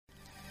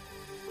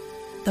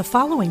The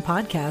following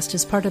podcast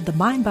is part of the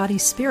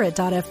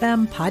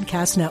MindBodySpirit.fm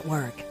podcast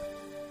network.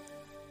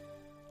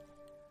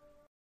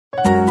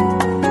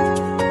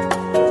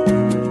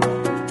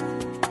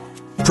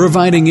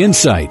 Providing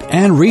insight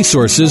and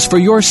resources for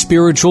your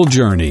spiritual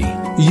journey.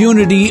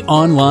 Unity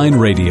Online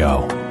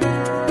Radio.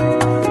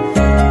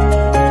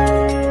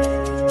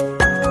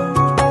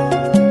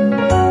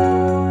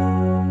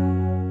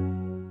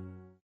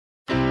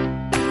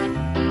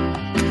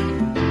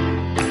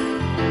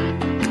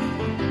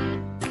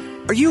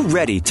 Are you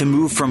ready to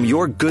move from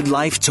your good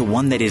life to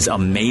one that is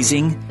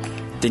amazing?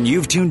 Then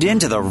you've tuned in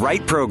to the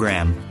right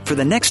program. For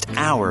the next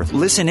hour,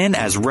 listen in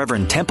as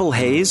Reverend Temple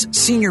Hayes,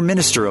 Senior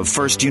Minister of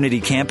First Unity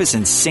Campus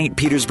in St.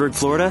 Petersburg,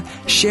 Florida,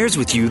 shares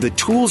with you the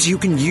tools you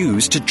can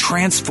use to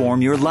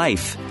transform your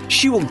life.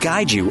 She will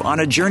guide you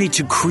on a journey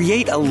to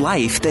create a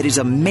life that is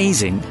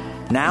amazing.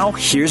 Now,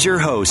 here's your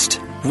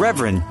host,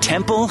 Reverend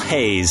Temple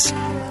Hayes.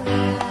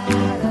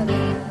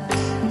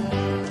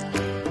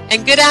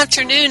 And good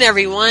afternoon,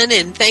 everyone,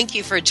 and thank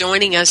you for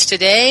joining us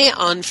today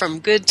on From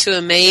Good to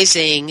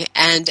Amazing.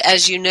 And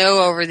as you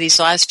know, over these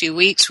last few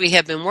weeks, we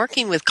have been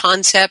working with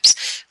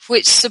concepts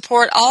which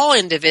support all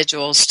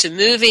individuals to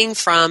moving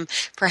from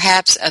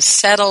perhaps a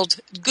settled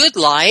good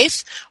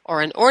life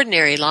or an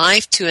ordinary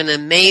life to an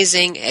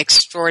amazing,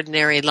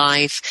 extraordinary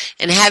life.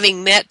 And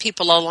having met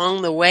people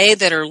along the way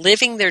that are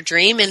living their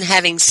dream and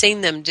having seen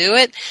them do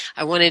it,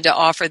 I wanted to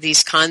offer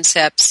these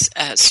concepts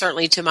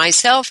certainly to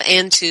myself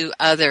and to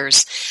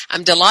others.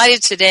 I'm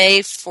delighted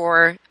today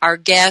for our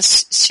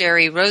guest,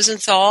 Sheri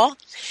Rosenthal,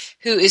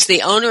 who is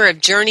the owner of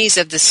Journeys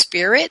of the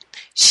Spirit.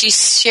 She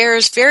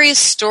shares various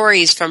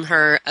stories from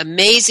her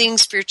amazing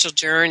spiritual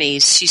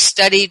journeys. She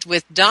studied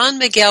with Don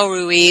Miguel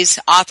Ruiz,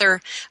 author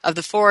of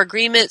The Four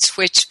Agreements,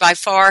 which by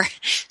far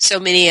so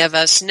many of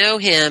us know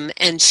him.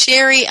 And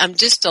Sheri, I'm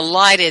just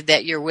delighted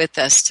that you're with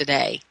us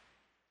today.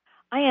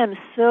 I am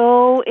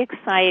so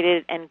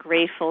excited and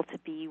grateful to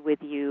be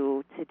with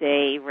you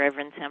today,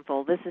 Reverend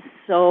Temple. This is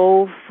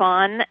so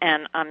fun,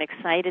 and I'm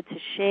excited to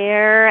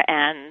share,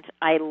 and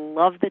I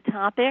love the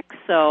topic,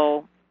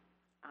 so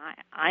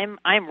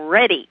I'm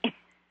ready.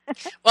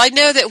 Well, I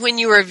know that when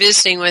you were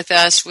visiting with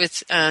us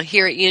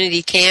here at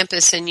Unity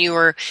Campus and you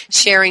were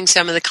sharing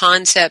some of the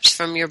concepts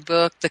from your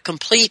book, The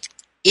Complete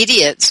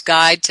Idiot's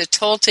Guide to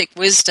Toltec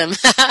Wisdom.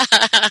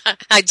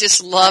 I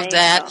just love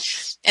that.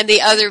 And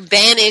the other,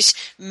 Banish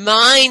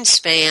Mind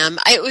Spam.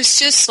 It was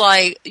just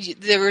like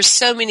there were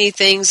so many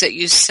things that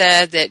you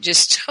said that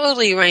just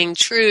totally rang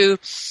true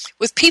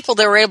with people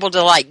that were able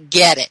to like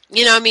get it.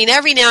 You know, I mean,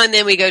 every now and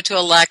then we go to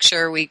a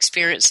lecture, we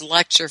experience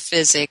lecture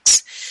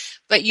physics,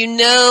 but you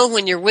know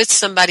when you're with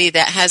somebody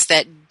that has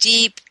that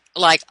deep,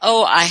 like,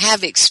 oh, I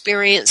have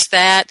experienced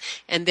that,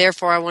 and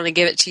therefore I want to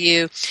give it to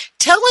you.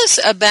 Tell us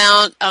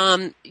about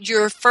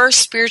your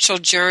first spiritual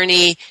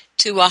journey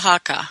to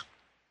Oaxaca.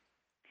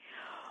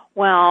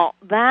 Well,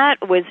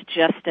 that was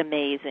just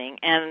amazing,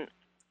 and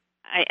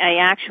I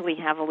actually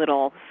have a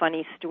little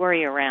funny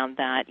story around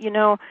that. You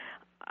know,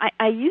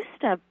 I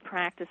used to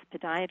practice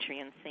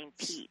podiatry in St.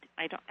 Pete.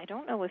 I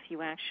don't know if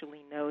you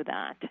actually know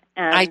that.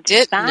 And I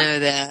didn't know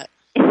that.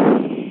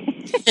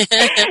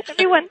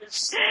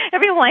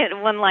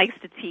 Everyone likes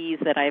to tease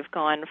that I've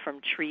gone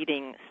from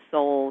treating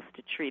souls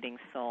to treating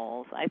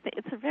souls. I think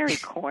it's very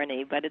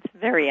corny, but it's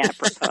very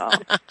apropos.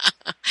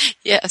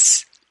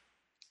 Yes.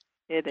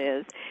 It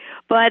is.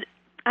 But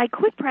I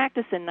quit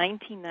practice in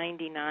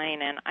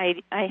 1999, and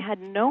I had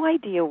no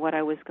idea what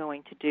I was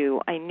going to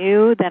do. I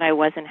knew that I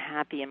wasn't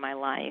happy in my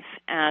life,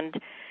 and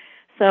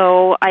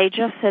so I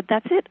just said,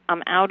 that's it.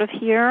 I'm out of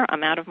here.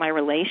 I'm out of my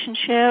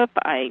relationship.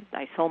 I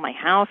sold my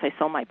house. I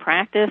sold my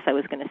practice. I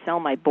was going to sell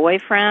my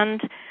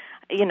boyfriend.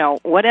 You know,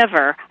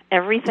 whatever.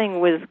 Everything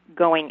was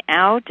going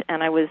out,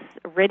 and I was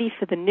ready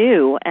for the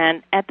new.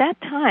 And at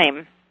that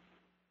time,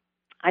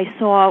 I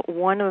saw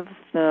one of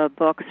the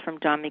books from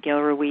Don Miguel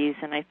Ruiz,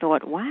 and I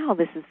thought, wow,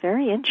 this is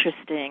very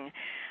interesting.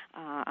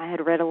 I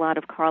had read a lot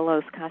of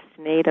Carlos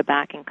Castaneda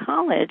back in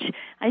college.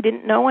 I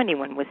didn't know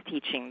anyone was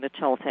teaching the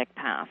Toltec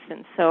path,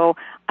 and so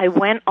I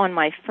went on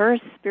my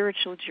first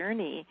spiritual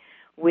journey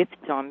with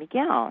Don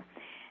Miguel.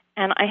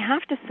 And I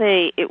have to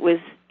say, it was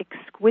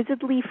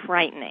exquisitely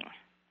frightening.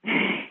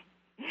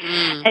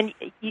 And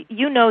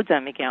you know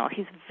Don Miguel.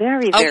 He's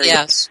very, very... Oh,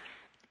 yes.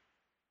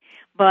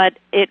 But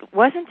it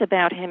wasn't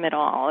about him at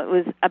all. It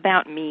was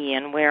about me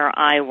and where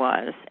I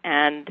was.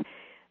 And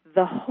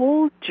the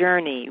whole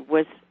journey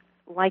was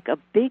like a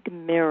big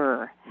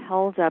mirror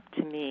held up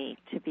to me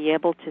to be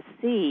able to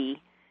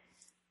see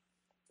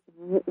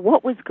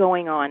what was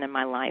going on in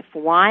my life,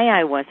 why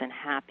I wasn't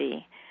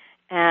happy,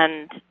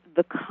 and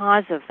the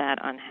cause of that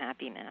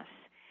unhappiness.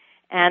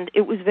 And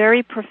it was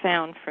very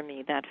profound for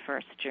me, that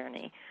first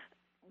journey.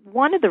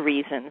 One of the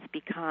reasons,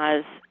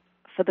 because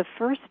for the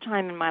first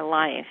time in my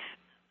life,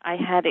 I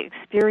had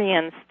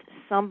experienced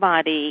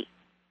somebody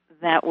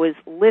that was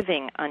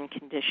living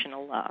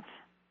unconditional love.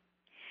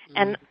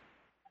 And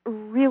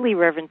really,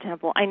 Reverend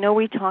Temple, I know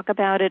we talk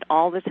about it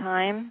all the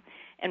time,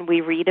 and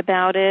we read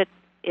about it.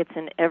 It's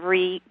in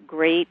every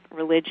great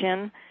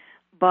religion.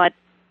 But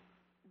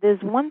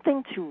there's one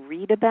thing to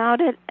read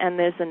about it, and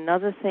there's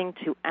another thing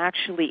to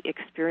actually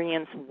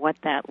experience what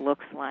that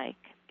looks like.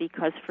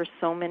 Because for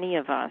so many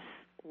of us,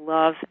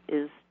 love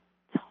is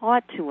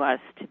taught to us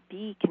to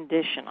be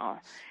conditional.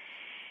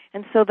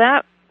 And so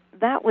that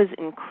was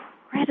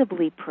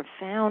incredibly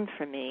profound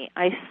for me.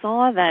 I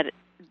saw that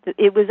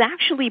it was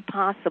actually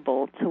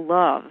possible to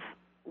love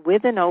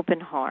with an open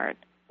heart,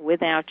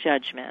 without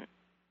judgment,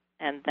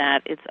 and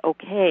that it's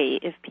okay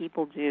if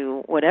people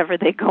do whatever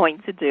they're going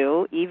to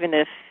do, even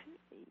if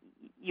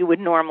you would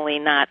normally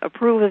not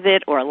approve of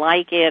it or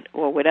like it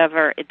or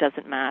whatever. It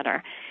doesn't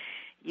matter.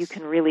 You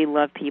can really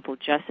love people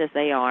just as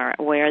they are,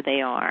 where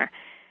they are.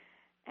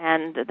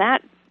 And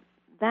that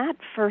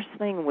first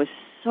thing was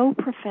so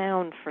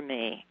profound for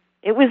me.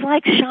 It was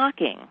like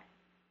shocking,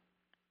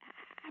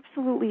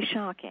 absolutely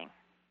shocking.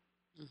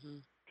 Mm-hmm.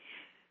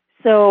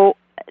 So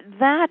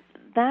that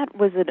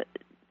was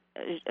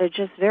a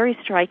just very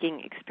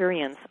striking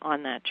experience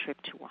on that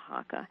trip to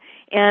Oaxaca.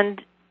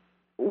 And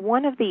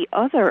one of the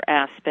other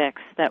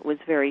aspects that was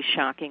very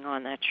shocking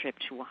on that trip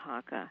to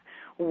Oaxaca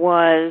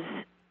was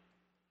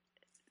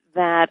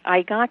that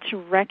I got to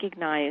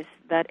recognize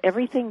that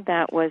everything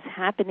that was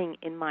happening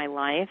in my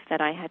life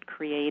that I had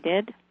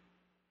created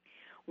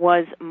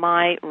was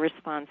my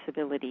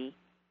responsibility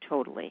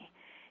totally.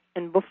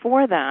 And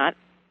before that,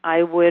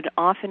 I would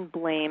often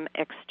blame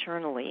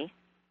externally.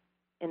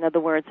 In other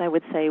words, I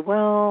would say,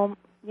 well,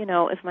 you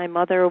know, if my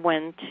mother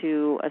went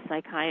to a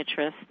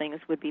psychiatrist, things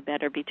would be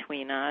better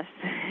between us.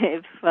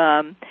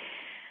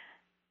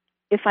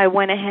 If I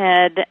went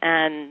ahead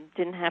and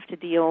didn't have to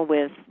deal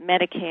with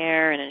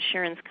Medicare and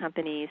insurance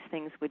companies,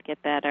 things would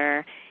get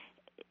better.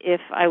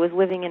 If I was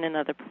living in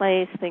another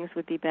place, things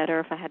would be better.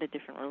 If I had a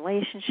different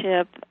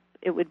relationship,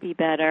 it would be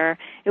better.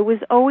 It was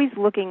always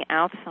looking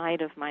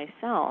outside of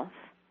myself.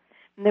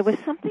 And there was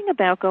something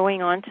about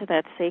going on to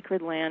that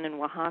sacred land in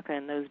Oaxaca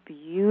and those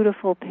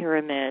beautiful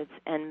pyramids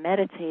and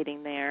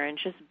meditating there and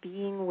just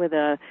being with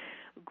a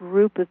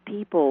group of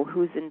people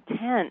whose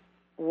intent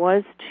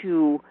was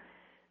to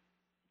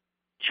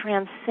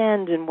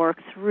transcend and work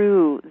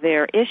through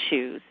their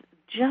issues.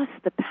 Just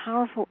the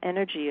powerful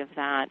energy of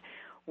that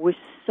was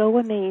so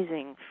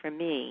amazing for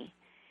me.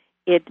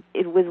 It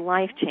was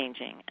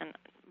life-changing. And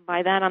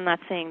by that, I'm not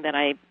saying that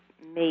I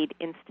made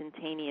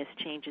instantaneous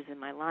changes in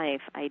my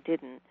life. I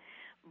didn't.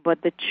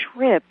 But the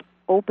trip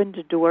opened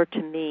a door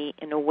to me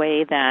in a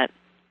way that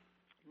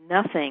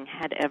nothing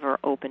had ever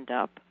opened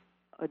up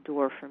a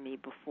door for me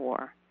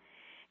before.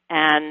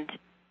 And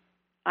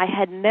I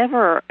had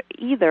never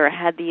either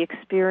had the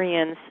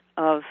experience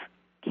of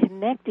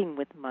connecting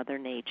with Mother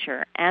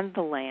Nature and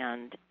the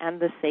land and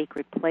the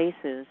sacred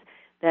places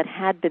that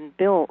had been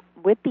built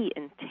with the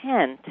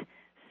intent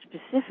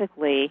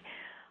specifically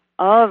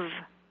of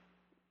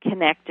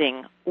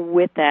connecting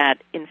with that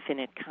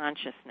infinite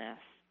consciousness.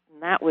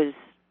 And that was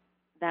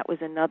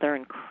another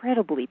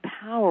incredibly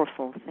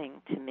powerful thing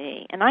to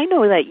me. And I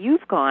know that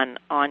you've gone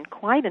on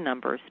quite a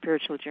number of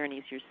spiritual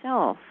journeys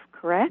yourself,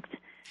 correct?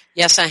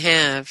 Yes, I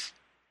have.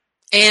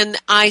 And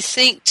I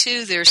think,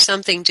 too, there's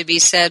something to be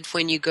said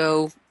when you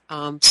go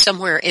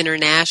somewhere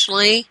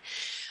internationally.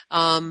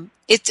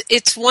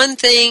 It's one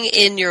thing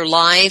in your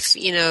life,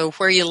 you know,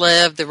 where you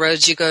live, the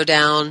roads you go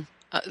down,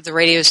 the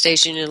radio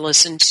station you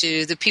listen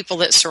to, the people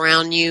that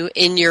surround you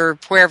in your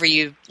wherever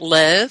you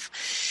live.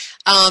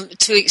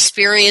 To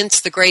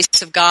experience the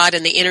grace of God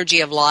and the energy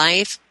of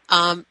life.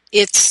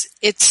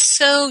 It's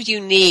so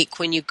unique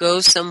when you go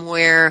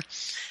somewhere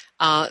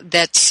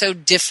that's so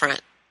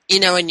different. You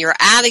know, and you're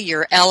out of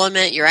your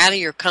element, you're out of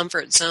your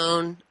comfort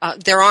zone.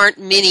 There aren't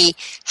many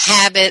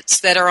habits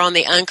that are on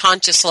the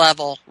unconscious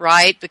level,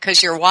 right?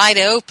 Because you're wide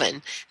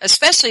open,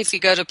 especially if you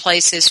go to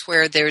places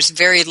where there's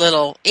very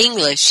little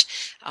English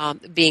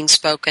being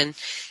spoken.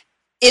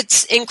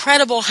 It's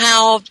incredible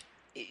how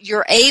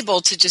you're able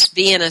to just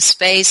be in a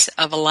space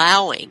of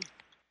allowing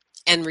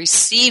and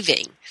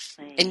receiving.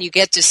 And you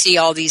get to see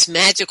all these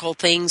magical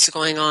things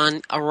going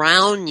on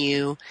around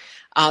you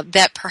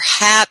that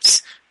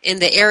perhaps in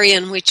the area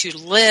in which you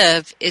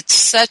live, it's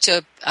such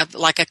a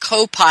like a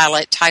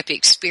co-pilot type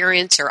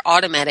experience or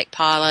automatic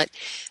pilot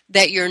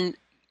that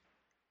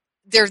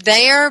they're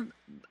there,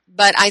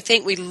 but I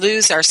think we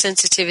lose our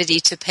sensitivity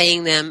to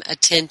paying them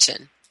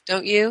attention.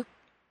 Don't you?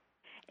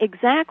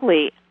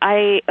 Exactly.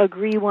 I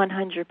agree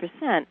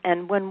 100%.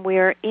 And when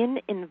we're in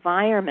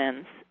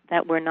environments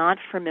that we're not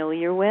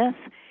familiar with,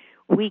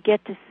 we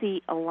get to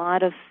see a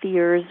lot of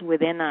fears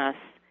within us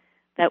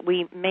that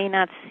we may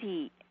not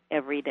see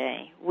every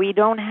day. We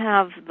don't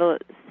have the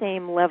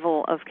same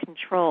level of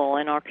control,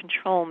 and our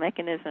control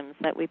mechanisms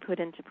that we put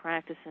into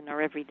practice in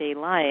our everyday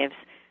lives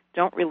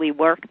don't really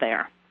work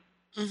there.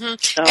 Mm-hmm.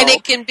 So, and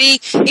it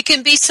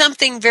can be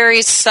something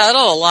very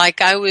subtle. Like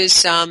I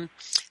was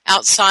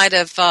outside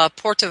of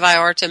Puerto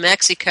Vallarta,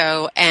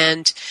 Mexico,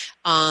 and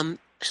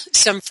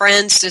some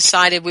friends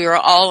decided we were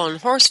all on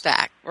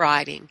horseback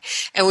riding,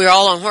 and we were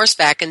all on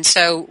horseback, and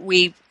so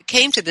we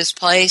came to this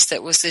place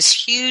that was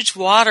this huge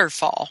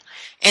waterfall,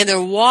 and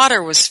the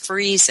water was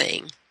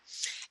freezing.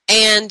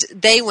 And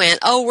they went,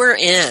 oh, we're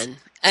in.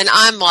 And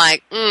I'm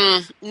like,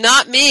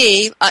 not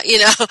me.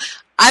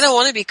 I don't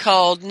want to be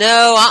cold.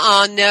 No,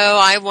 no.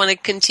 I want to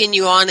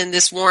continue on in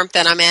this warmth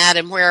that I'm at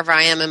and wherever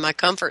I am in my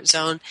comfort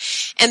zone.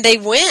 And they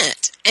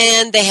went,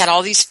 and they had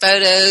all these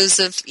photos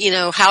of,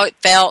 how it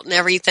felt and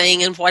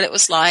everything and what it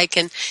was like.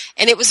 And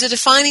it was a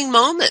defining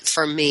moment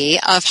for me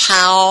of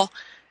how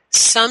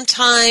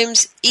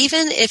sometimes,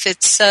 even if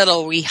it's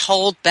subtle, we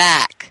hold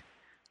back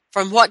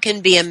from what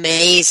can be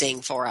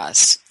amazing for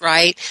us,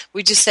 right?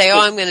 We just say,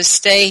 I'm going to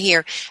stay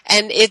here.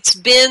 And it's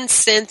been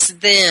since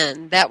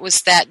then, that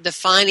was that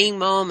defining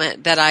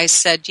moment that I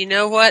said, you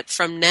know what,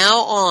 from now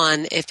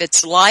on, if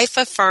it's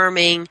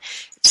life-affirming,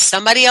 if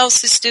somebody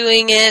else is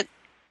doing it,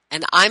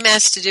 and I'm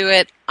asked to do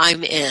it,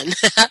 I'm in.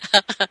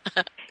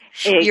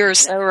 You're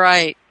so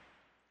right.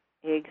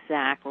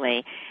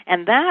 Exactly.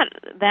 And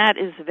that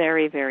is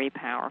very, very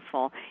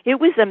powerful. It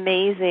was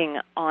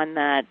amazing on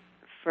that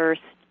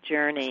first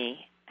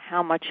journey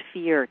how much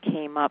fear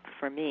came up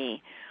for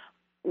me.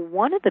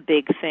 One of the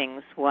big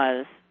things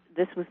was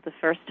this was the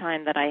first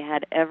time that I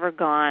had ever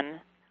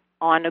gone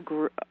on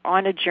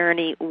a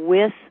journey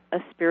with a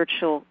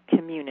spiritual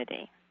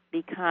community,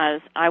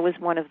 because I was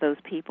one of those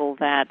people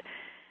that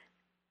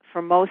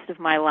for most of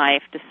my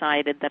life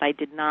decided that I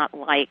did not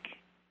like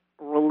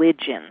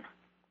religion.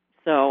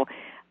 So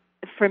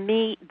for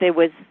me, there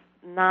was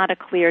not a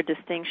clear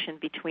distinction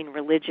between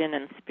religion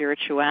and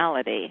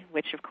spirituality,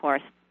 which of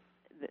course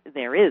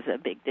there is a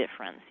big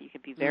difference. You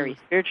can be very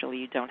spiritual.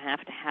 You don't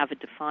have to have a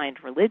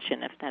defined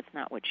religion if that's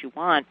not what you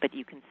want, but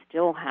you can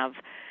still have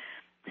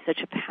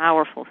such a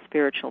powerful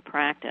spiritual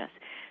practice.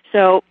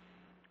 So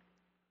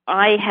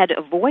I had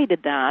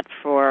avoided that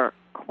for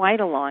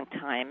quite a long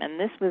time, and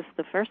this was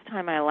the first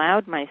time I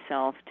allowed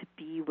myself to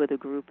be with a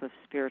group of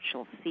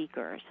spiritual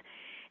seekers.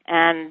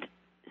 And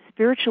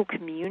spiritual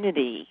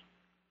community,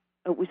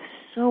 it was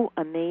so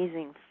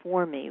amazing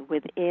for me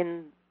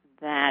within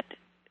that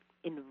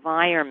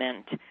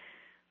environment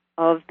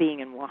of being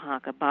in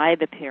Oaxaca by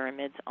the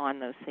pyramids on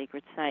those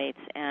sacred sites.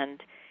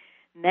 And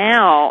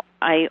now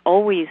I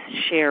always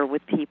share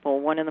with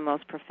people one of the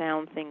most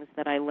profound things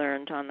that I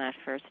learned on that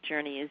first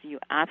journey is you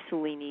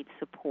absolutely need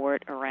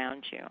support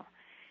around you.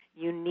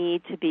 You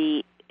need to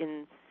be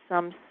in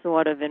some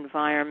sort of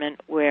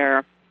environment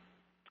where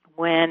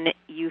when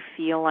you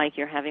feel like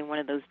you're having one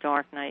of those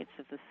dark nights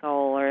of the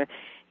soul or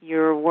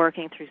you're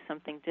working through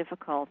something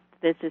difficult,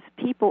 there's just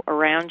people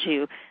around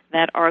you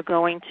that are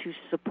going to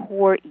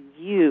support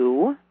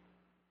you,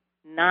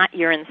 not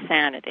your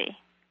insanity.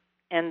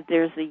 And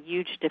there's a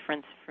huge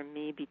difference for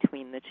me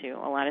between the two.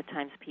 A lot of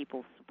times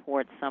people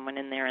support someone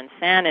in their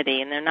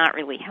insanity and they're not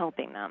really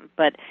helping them.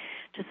 But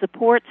to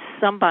support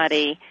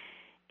somebody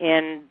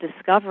in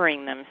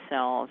discovering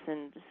themselves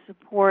and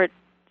support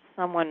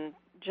someone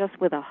just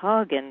with a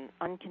hug and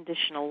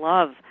unconditional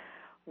love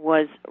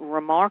was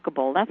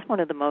remarkable. That's one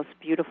of the most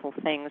beautiful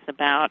things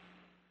about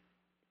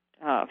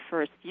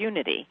First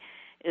Unity,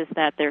 is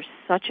that there's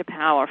such a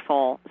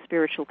powerful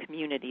spiritual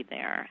community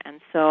there.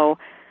 And so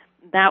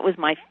that was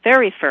my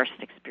very first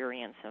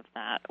experience of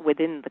that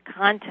within the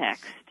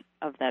context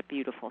of that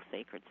beautiful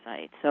sacred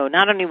site. So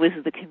not only was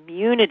the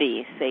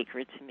community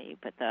sacred to me,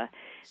 but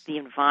the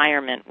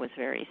environment was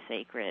very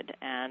sacred.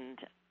 And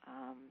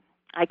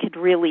I could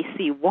really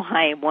see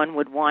why one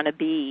would want to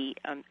be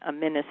a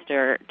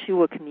minister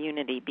to a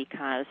community,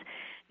 because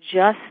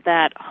just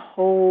that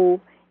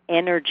whole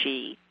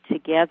energy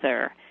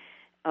together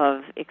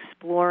of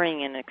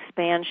exploring and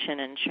expansion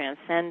and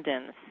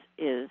transcendence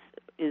is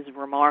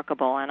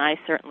remarkable. And I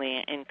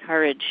certainly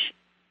encourage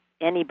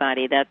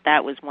anybody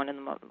that was one of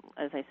the,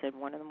 as I said,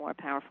 one of the more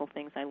powerful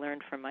things I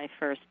learned from my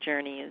first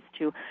journey is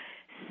to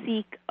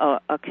seek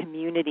a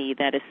community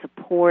that is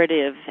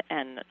supportive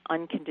and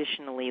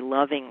unconditionally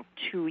loving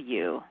to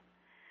you.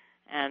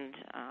 And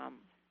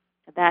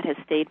that has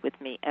stayed with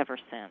me ever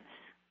since.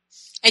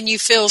 And you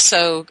feel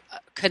so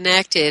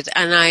connected.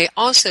 And I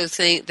also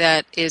think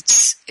that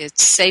it's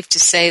safe to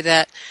say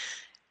that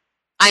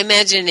I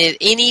imagine at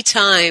any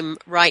time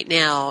right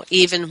now,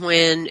 even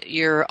when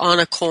you're on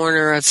a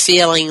corner of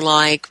feeling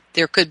like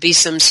there could be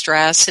some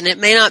stress, and it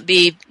may not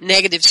be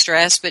negative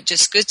stress, but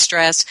just good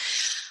stress,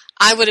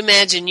 I would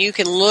imagine you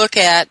can look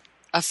at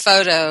a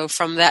photo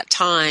from that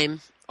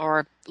time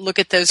or look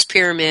at those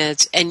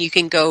pyramids and you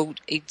can go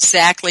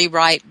exactly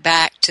right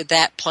back to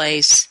that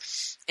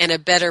place and a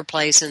better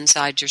place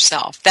inside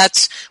yourself.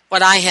 That's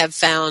what I have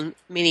found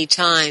many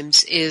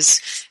times,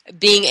 is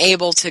being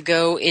able to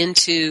go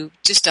into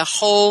just a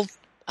whole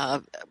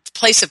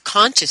place of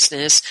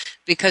consciousness,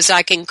 because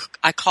I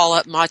call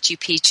up Machu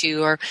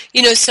Picchu or,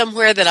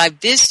 somewhere that I've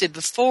visited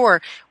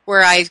before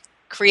where I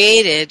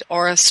created,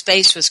 or a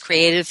space was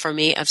created for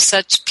me of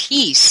such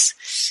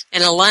peace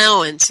and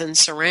allowance and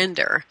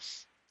surrender.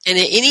 And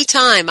at any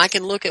time I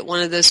can look at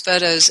one of those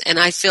photos and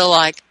I feel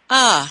like,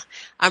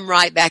 I'm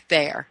right back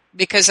there,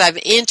 because I've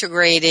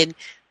integrated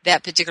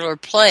that particular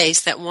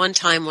place that one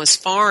time was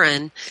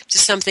foreign to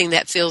something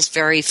that feels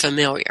very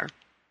familiar.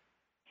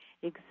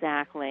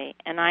 Exactly.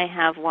 And I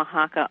have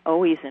Oaxaca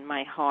always in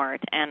my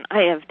heart, and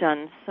I have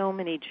done so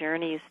many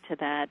journeys to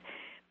that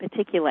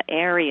particular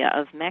area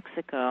of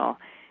Mexico.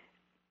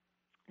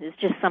 There's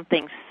just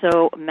something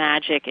so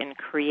magic and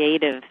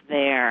creative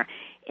there.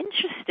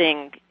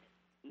 Interesting,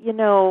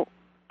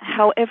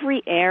 how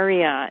every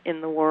area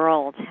in the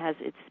world has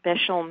its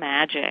special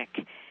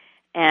magic.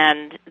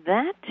 And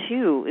that,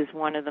 too, is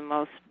one of the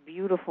most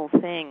beautiful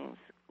things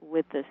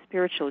with the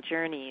spiritual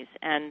journeys.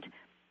 And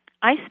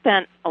I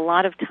spent a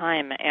lot of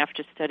time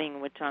after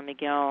studying with Don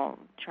Miguel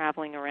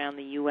traveling around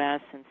the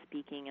U.S. and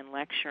speaking and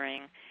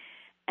lecturing.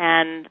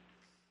 And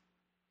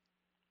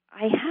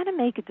I had to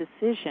make a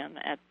decision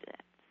at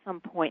some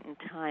point in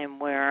time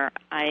where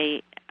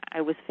I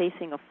was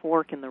facing a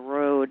fork in the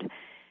road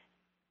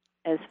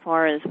as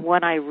far as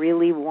what I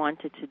really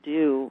wanted to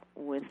do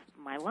with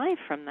my life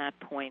from that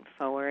point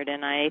forward.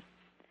 And I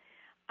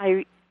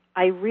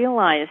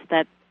realized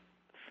that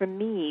for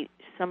me,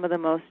 some of the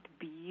most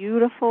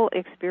beautiful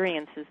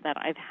experiences that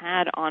I've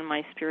had on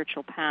my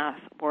spiritual path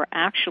were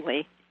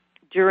actually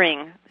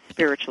during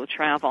spiritual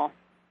travel,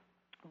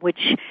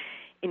 which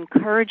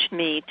encouraged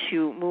me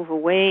to move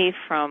away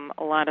from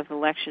a lot of the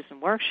lectures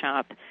and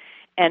workshops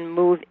and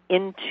move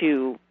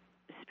into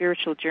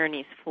spiritual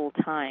journeys full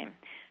time.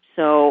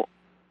 So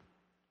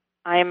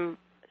I'm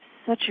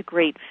such a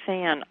great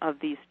fan of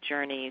these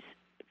journeys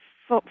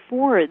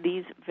for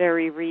these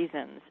very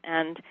reasons.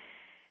 And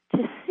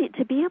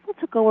to be able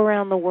to go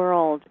around the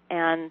world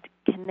and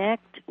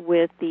connect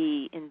with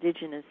the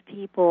indigenous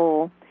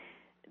people,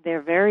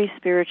 they're very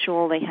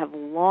spiritual, they have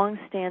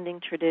long-standing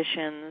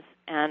traditions,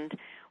 and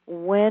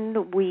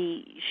when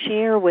we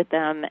share with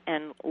them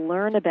and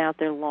learn about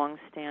their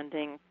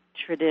long-standing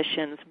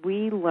traditions,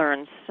 we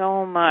learn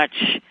so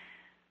much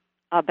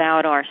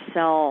about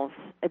ourselves.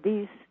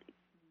 These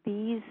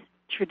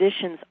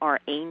traditions are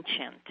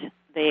ancient.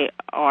 They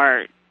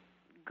are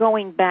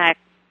going back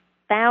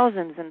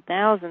thousands and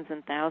thousands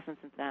and thousands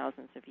and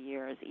thousands of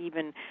years,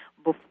 even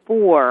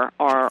before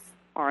our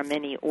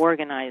many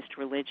organized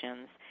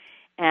religions.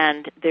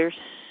 And they're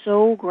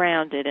so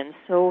grounded and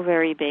so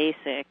very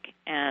basic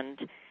and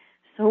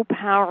so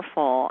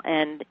powerful,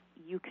 and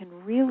you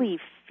can really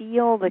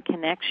feel the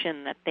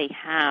connection that they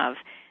have.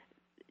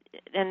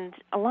 And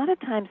a lot of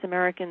times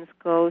Americans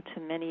go to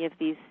many of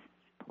these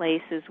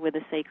places where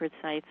the sacred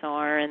sites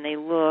are, and they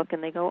look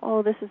and they go,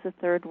 oh, this is a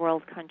third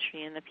world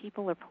country and the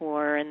people are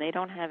poor and they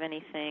don't have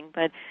anything.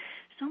 But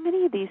so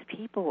many of these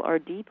people are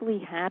deeply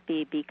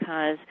happy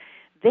because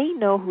they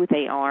know who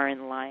they are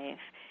in life.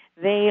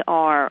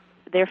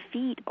 Their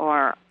feet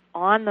are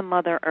on the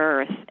Mother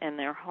Earth and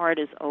their heart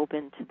is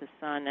open to the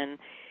sun, and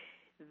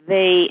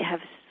they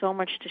have so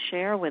much to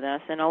share with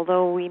us. And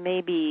although we may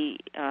be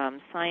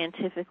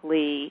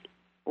scientifically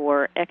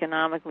or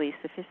economically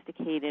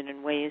sophisticated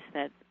in ways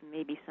that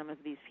maybe some of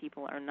these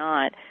people are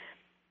not,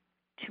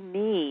 to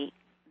me,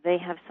 they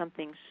have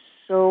something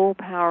so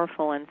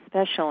powerful and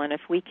special. And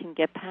if we can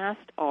get past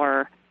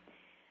our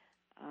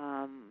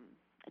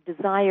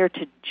desire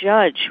to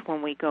judge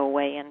when we go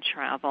away and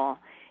travel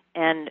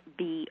and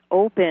be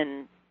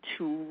open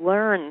to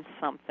learn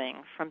something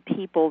from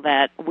people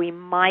that we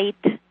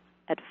might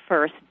at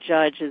first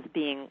judge as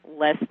being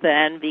less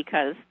than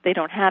because they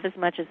don't have as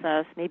much as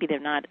us, maybe they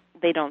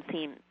don't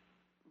seem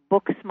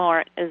book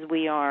smart as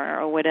we are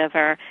or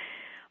whatever,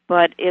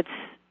 but it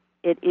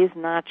is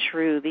not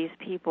true. These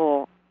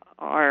people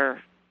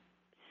are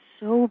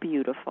so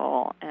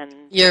beautiful, and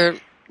you're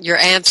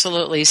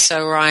absolutely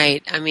so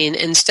right. I mean,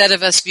 instead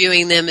of us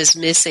viewing them as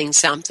missing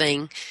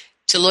something,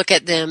 to look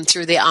at them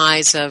through the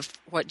eyes of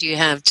what do you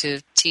have to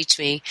teach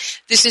me.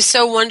 This is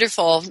so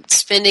wonderful,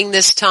 spending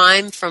this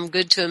time from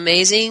good to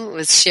amazing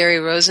with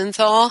Sheri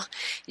Rosenthal.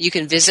 You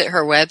can visit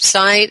her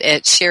website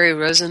at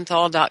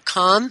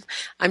sherirosenthal.com.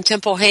 I'm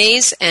Temple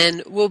Hayes,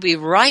 and we'll be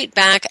right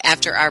back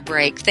after our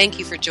break. Thank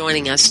you for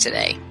joining us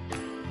today.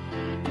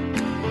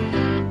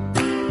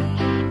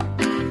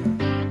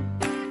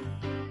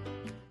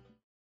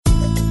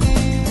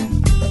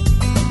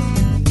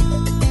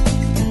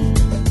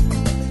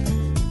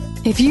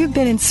 If you've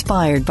been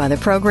inspired by the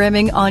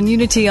programming on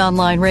Unity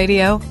Online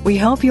Radio, we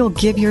hope you'll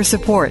give your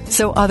support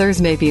so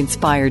others may be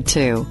inspired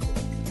too.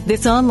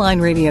 This online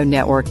radio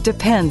network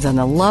depends on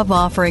the love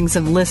offerings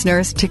of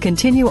listeners to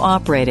continue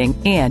operating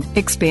and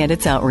expand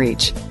its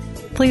outreach.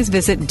 Please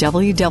visit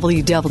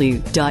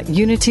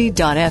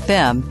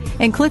www.unity.fm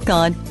and click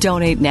on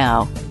Donate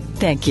Now.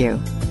 Thank you.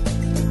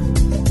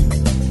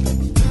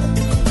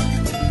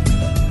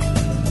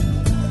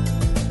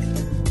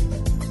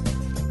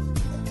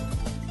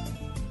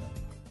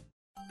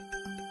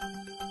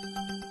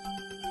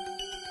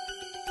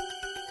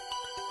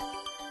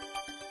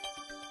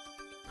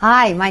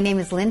 Hi, my name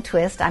is Lynn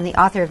Twist. I'm the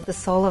author of The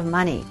Soul of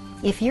Money.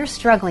 If you're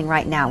struggling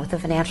right now with a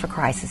financial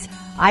crisis,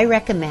 I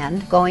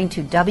recommend going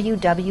to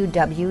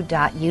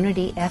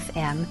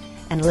www.unityfm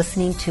and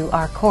listening to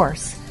our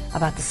course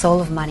about the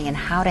soul of money and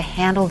how to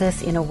handle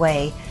this in a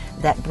way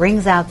that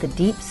brings out the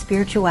deep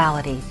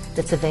spirituality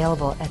that's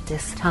available at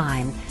this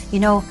time. You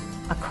know,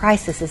 a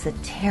crisis is a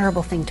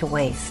terrible thing to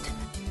waste.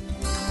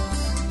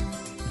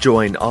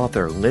 Join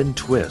author Lynn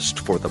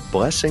Twist for the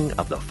blessing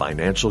of the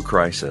financial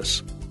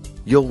crisis.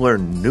 You'll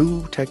learn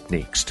new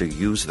techniques to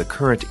use the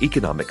current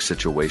economic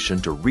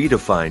situation to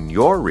redefine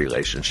your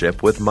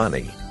relationship with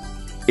money.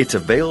 It's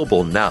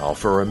available now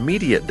for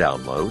immediate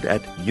download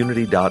at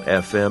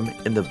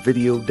unity.fm in the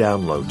video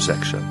download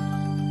section.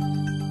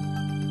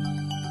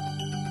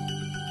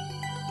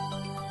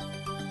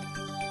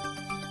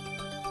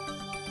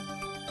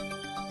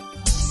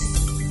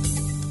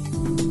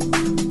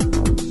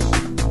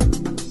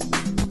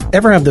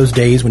 Ever have those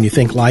days when you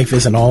think life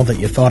isn't all that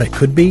you thought it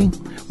could be?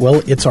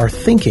 Well, it's our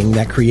thinking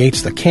that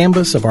creates the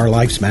canvas of our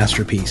life's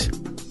masterpiece.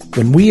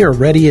 When we are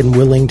ready and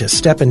willing to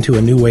step into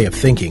a new way of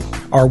thinking,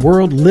 our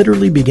world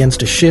literally begins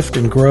to shift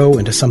and grow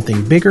into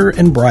something bigger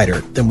and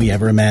brighter than we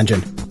ever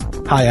imagined.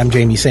 Hi, I'm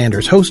Jamie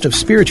Sanders, host of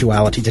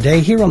Spirituality Today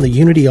here on the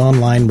Unity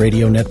Online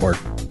Radio Network.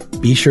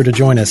 Be sure to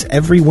join us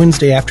every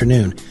Wednesday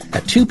afternoon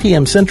at 2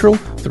 p.m. Central,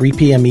 3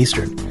 p.m.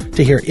 Eastern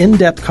to hear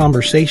in-depth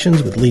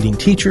conversations with leading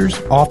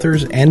teachers,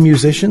 authors, and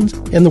musicians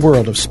in the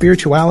world of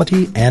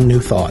spirituality and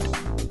new thought.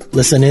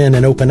 Listen in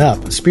and open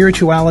up.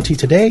 Spirituality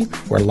Today,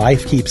 where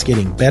life keeps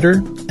getting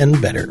better and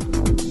better.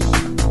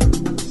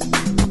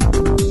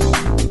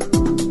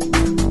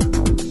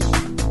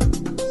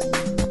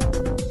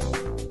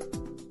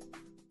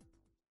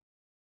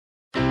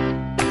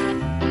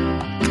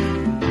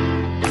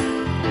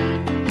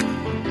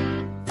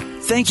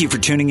 Thank you for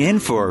tuning in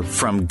for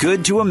From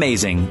Good to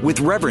Amazing with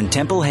Reverend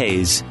Temple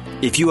Hayes.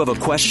 If you have a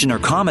question or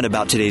comment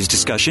about today's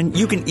discussion,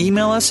 you can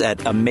email us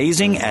at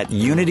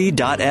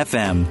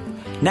amazing@unity.fm.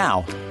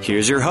 Now,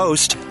 here's your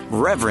host,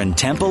 Reverend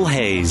Temple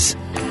Hayes.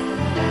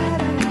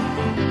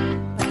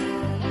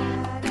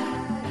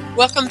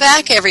 Welcome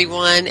back,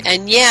 everyone.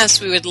 And yes,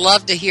 we would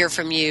love to hear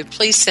from you.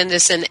 Please send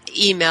us an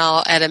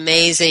email at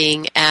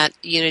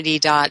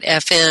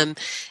amazing@unity.fm.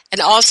 And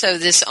also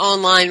this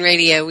online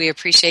radio, we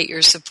appreciate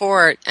your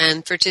support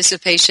and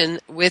participation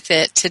with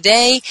it.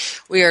 Today,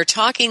 we are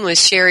talking with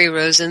Sheri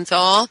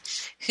Rosenthal,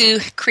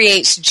 who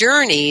creates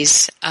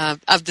journeys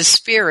of the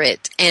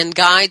spirit and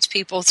guides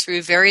people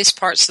through various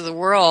parts of the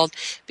world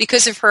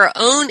because of her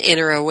own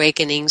inner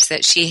awakenings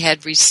that she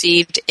had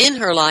received in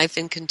her life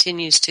and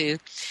continues to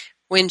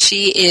when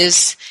she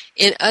is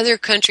in other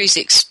countries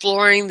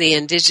exploring the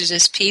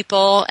indigenous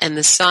people and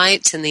the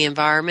sites and the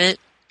environment.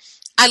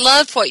 I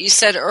loved what you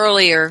said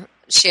earlier,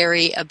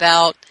 Sheri,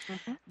 about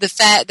the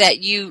fact that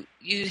you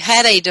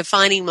had a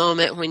defining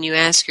moment when you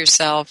ask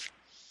yourself,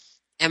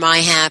 am I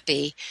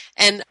happy?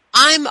 And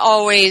I'm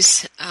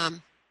always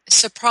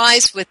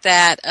surprised with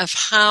that, of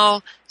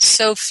how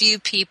so few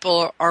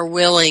people are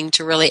willing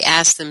to really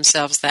ask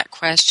themselves that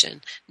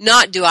question.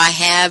 Not, do I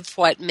have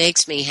what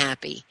makes me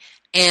happy?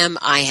 Am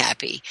I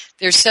happy?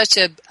 There's such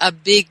a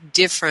big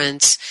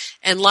difference.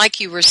 And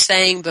like you were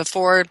saying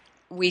before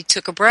we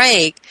took a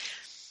break,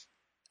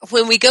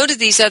 when we go to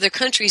these other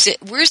countries,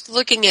 we're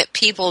looking at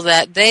people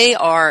that they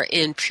are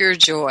in pure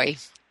joy.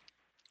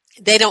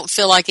 They don't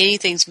feel like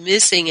anything's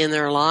missing in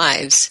their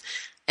lives.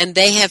 And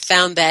they have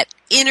found that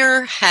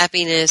inner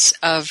happiness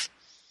of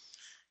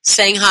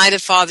saying hi to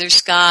Father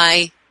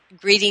Sky,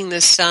 greeting the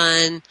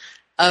sun,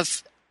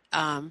 of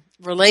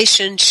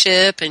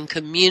relationship and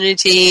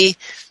community.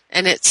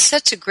 And it's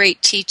such a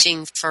great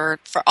teaching for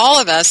all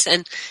of us.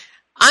 And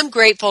I'm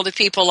grateful to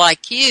people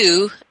like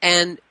you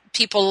and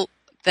people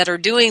that are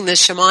doing the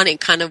shamanic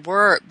kind of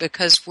work,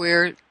 because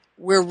we're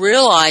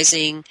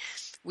realizing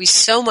we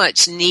so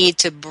much need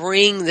to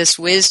bring this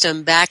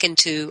wisdom back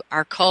into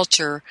our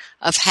culture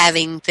of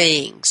having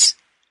things.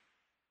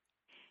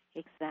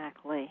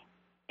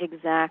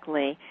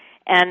 Exactly.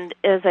 And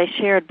as I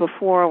shared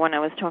before when I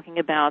was talking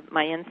about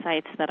my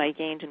insights that I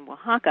gained in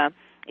Oaxaca,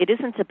 it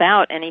isn't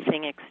about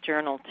anything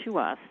external to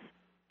us.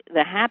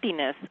 The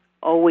happiness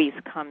always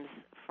comes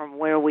from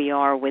where we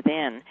are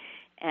within.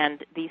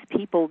 And these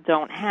people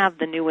don't have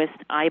the newest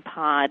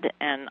iPod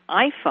and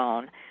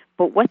iPhone,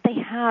 but what they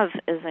have,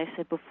 as I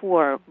said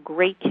before,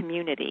 great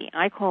community.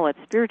 I call it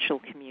spiritual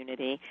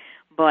community,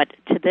 but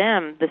to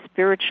them, the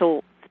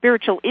spiritual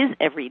is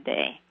every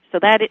day. So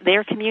that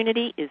their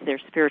community is their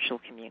spiritual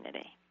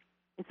community.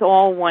 It's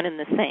all one and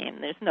the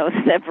same. There's no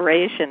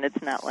separation.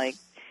 It's not like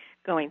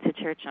going to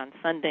church on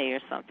Sunday or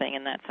something,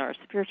 and that's our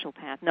spiritual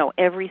path. No,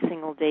 every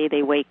single day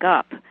they wake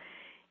up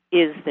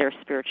is their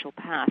spiritual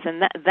path.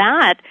 And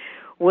that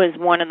was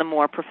one of the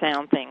more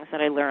profound things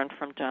that I learned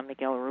from Don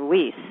Miguel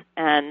Ruiz.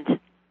 And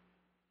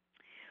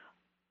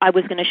I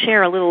was going to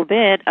share a little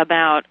bit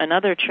about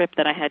another trip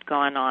that I had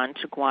gone on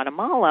to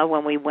Guatemala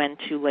when we went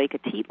to Lake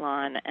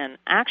Atitlan. And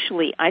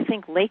actually, I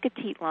think Lake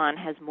Atitlan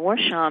has more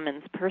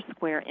shamans per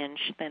square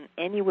inch than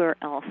anywhere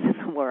else in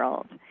the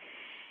world.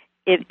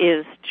 It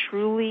is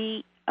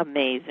truly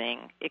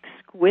amazing,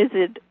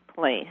 exquisite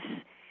place.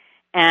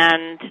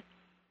 And,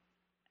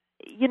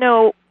 you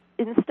know,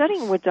 in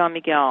studying with Don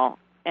Miguel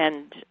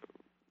and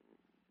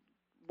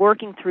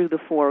working through the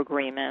 4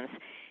 agreements,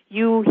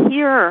 you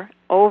hear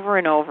over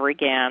and over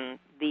again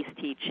these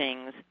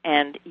teachings,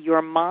 and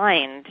your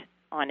mind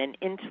on an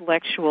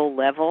intellectual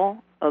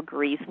level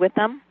agrees with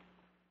them,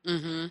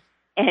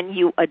 and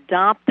you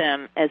adopt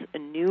them as a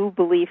new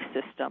belief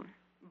system.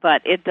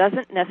 But it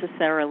doesn't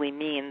necessarily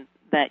mean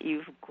that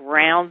you've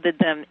grounded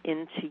them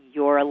into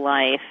your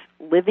life,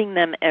 living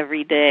them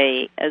every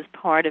day as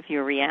part of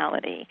your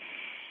reality.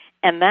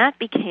 And that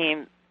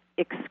became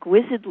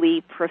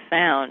exquisitely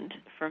profound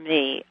for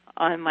me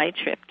on my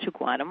trip to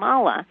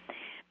Guatemala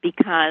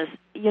because,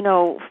 you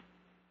know,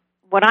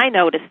 what I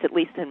noticed, at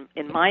least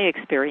in my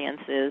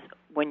experience, is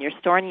when you're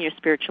starting your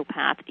spiritual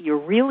path, you're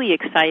really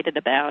excited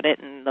about it,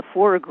 and the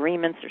 4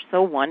 agreements are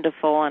so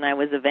wonderful, and I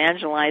was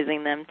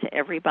evangelizing them to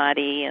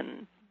everybody,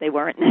 and they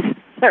weren't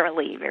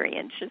necessarily very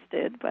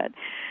interested, but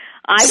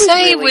I was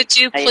really would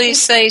you excited.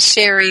 please say,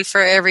 Sheri,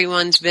 for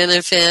everyone's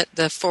benefit,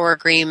 the 4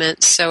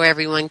 agreements so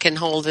everyone can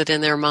hold it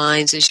in their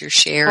minds as you're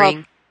sharing?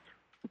 Well,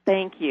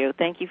 thank you.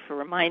 Thank you for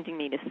reminding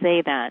me to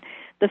say that.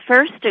 The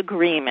first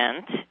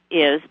agreement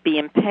is be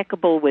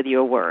impeccable with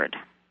your word.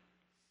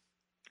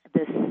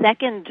 The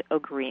second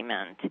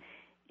agreement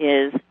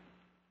is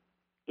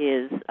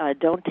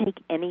don't take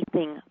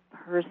anything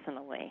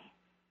personally.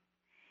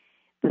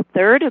 The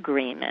third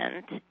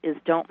agreement is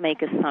don't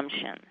make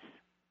assumptions.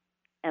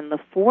 And the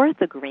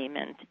fourth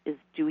agreement is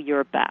do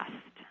your best.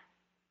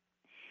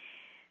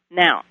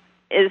 Now,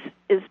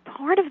 as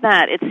part of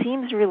that, it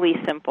seems really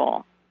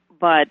simple,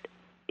 but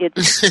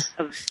it's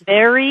a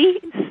very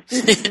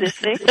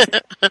specific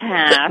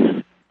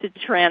task to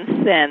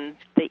transcend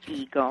the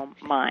ego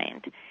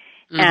mind.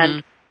 Mm-hmm.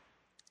 And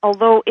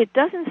although it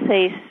doesn't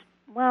say,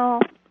 well,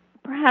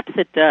 perhaps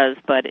it does,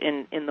 but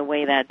in the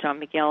way that John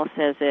Miguel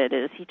says it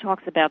is, he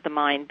talks about the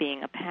mind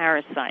being a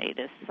parasite,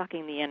 is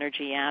sucking the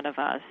energy out of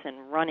us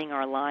and running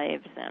our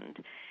lives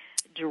and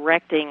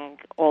directing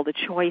all the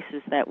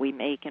choices that we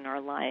make in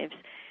our lives.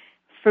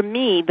 For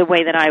me, the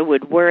way that I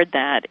would word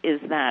that is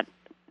that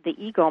the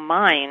ego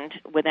mind,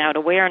 without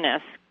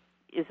awareness,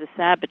 is a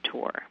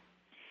saboteur.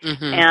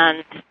 Mm-hmm.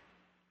 And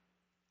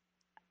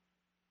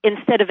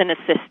instead of an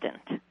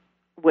assistant,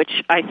 which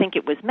I think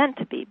it was meant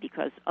to be,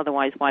 because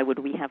otherwise why would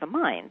we have a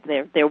mind?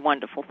 They're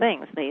wonderful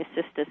things. They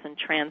assist us in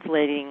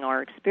translating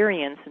our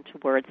experience into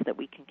words that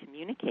we can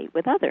communicate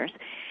with others.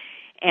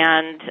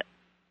 And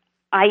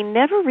I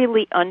never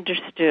really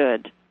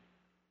understood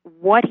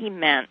what he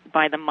meant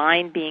by the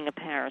mind being a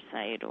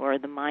parasite or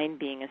the mind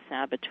being a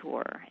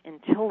saboteur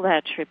until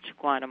that trip to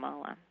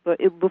Guatemala. But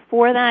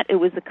before that, it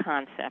was a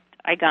concept.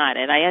 I got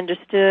it. I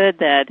understood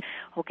that,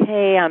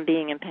 okay, I'm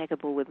being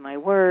impeccable with my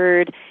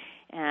word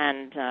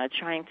and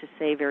trying to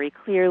say very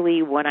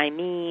clearly what I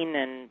mean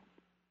and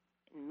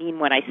mean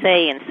what I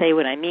say and say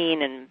what I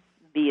mean and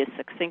be as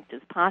succinct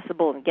as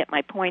possible and get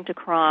my point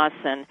across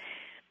and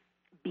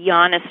be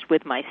honest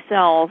with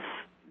myself.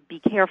 Be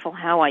careful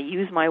how I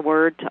use my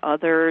word to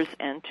others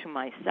and to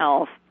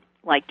myself.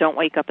 Like, don't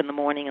wake up in the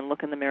morning and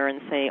look in the mirror and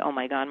say, oh,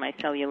 my God, my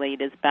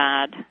cellulite is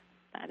bad.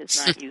 That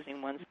is not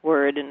using one's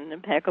word in an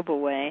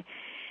impeccable way.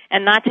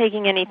 And not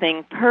taking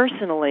anything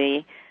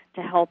personally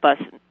to help us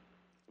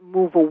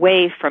move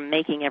away from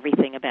making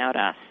everything about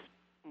us,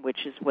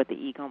 which is what the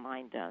ego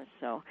mind does.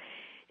 So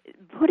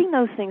putting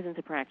those things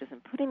into practice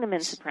and putting them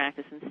into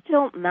practice and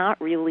still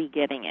not really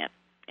getting it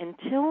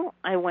until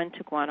I went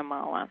to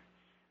Guatemala.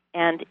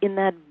 And in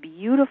that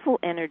beautiful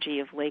energy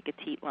of Lake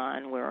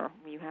Atitlan, where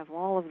you have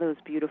all of those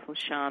beautiful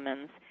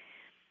shamans,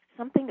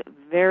 something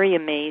very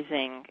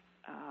amazing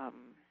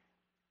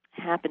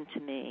happened to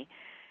me.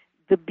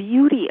 The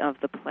beauty of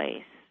the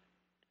place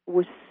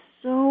was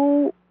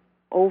so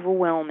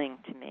overwhelming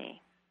to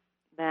me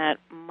that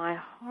my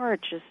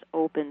heart just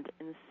opened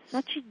in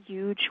such a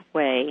huge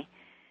way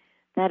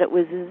that it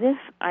was as if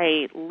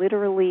I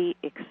literally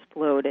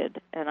exploded,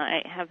 and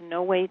I have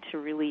no way to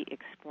really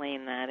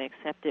explain that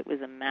except it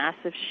was a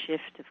massive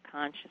shift of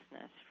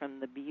consciousness from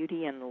the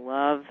beauty and the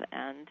love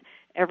and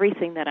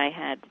everything that I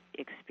had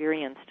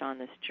experienced on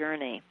this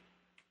journey.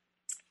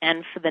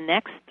 And for the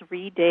next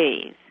 3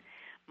 days,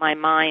 my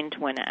mind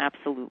went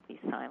absolutely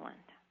silent.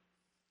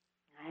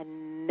 I had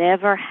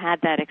never had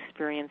that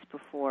experience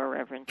before,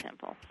 Reverend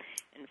Temple.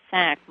 In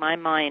fact, my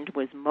mind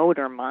was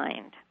motor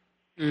mind.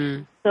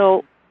 Mm.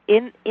 So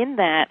in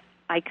that,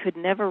 I could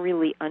never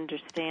really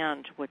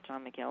understand what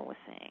John Miguel was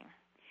saying.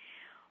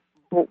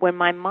 But when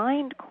my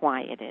mind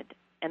quieted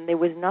and there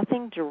was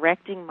nothing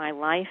directing my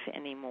life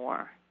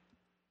anymore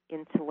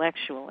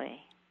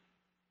intellectually,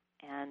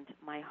 and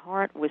my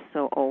heart was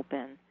so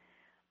open,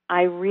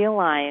 I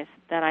realized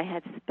that I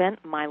had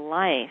spent my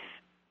life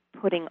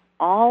putting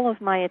all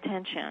of my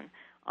attention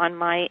on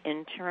my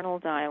internal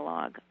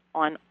dialogue,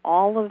 on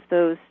all of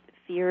those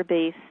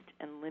fear-based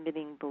and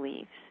limiting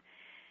beliefs.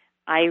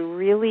 I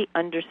really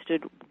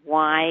understood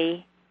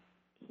why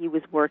he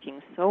was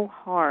working so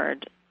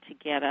hard to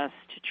get us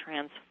to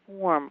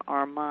transform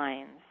our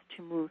minds,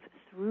 to move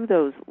through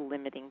those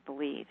limiting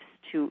beliefs,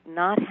 to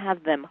not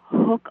have them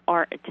hook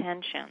our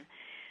attention,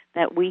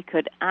 that we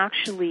could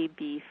actually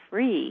be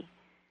free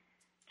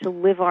to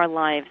live our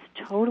lives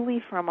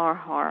totally from our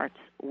hearts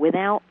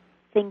without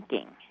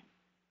thinking.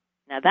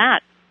 Now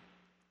that,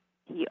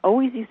 he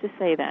always used to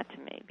say that to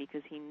me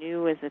because he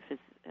knew as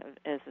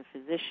a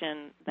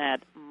physician that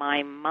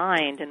my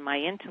mind and my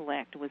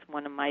intellect was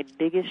one of my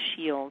biggest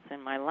shields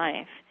in my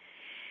life.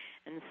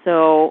 And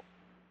so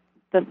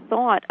the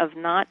thought of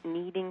not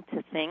needing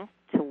to think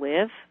to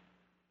live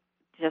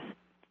just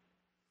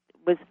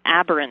was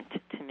aberrant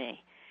to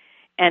me.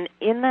 And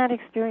in that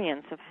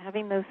experience of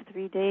having those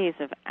 3 days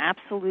of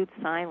absolute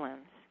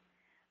silence,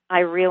 I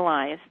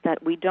realized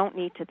that we don't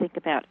need to think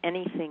about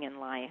anything in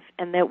life,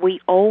 and that we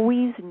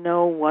always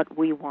know what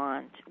we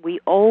want. We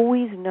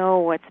always know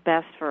what's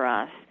best for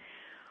us.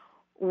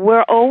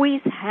 We're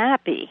always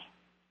happy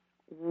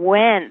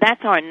when,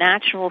 that's our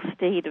natural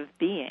state of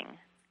being,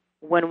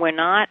 when we're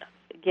not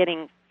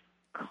getting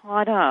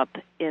caught up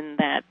in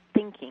that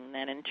thinking,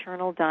 that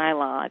internal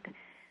dialogue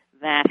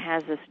that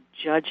has us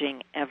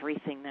judging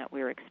everything that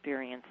we're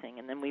experiencing,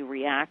 and then we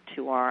react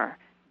to our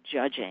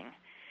judging.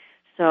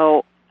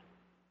 So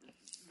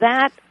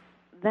that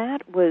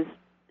was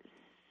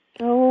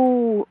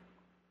so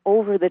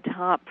over the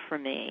top for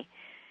me.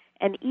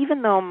 And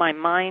even though my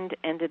mind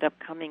ended up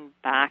coming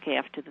back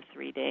after the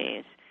 3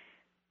 days,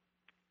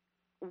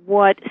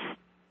 what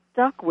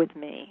stuck with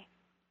me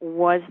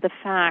was the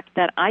fact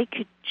that I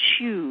could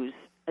choose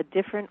a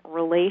different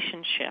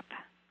relationship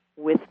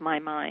with my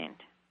mind.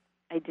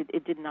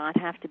 It did not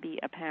have to be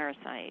a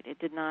parasite. It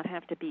did not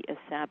have to be a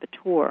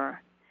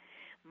saboteur.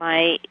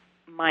 My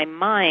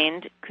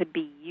mind could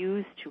be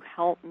used to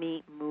help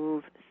me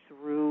move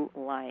through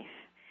life.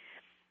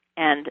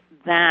 And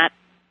that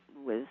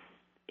was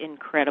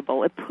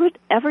incredible. It put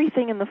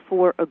everything in the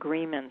 4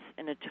 agreements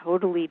in a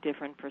totally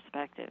different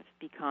perspective,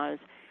 because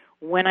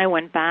when I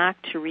went back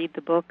to read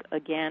the book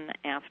again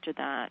after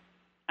that,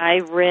 I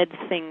read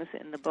things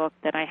in the book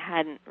that I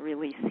hadn't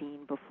really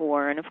seen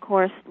before. And of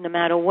course, no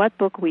matter what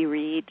book we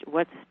read,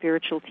 what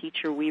spiritual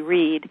teacher we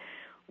read,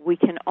 we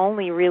can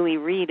only really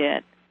read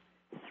it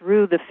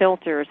through the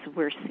filters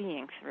we're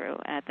seeing through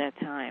at that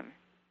time.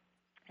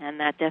 And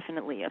that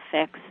definitely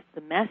affects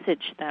the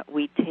message that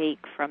we take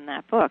from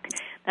that book.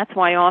 That's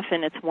why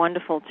often it's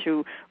wonderful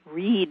to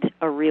read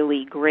a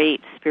really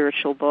great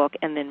spiritual book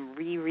and then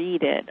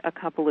reread it a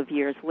couple of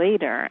years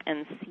later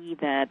and see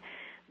that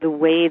the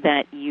way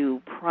that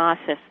you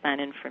process that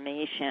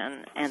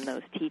information and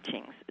those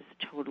teachings is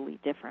totally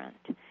different.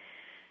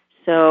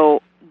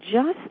 So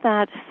just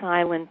that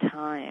silent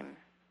time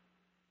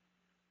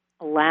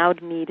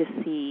allowed me to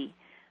see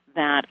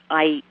that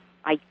I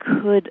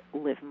could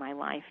live my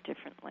life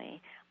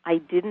differently. I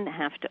didn't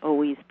have to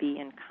always be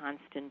in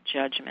constant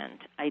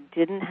judgment. I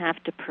didn't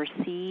have to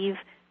perceive,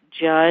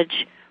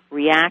 judge,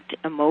 react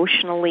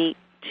emotionally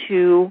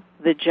to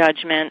the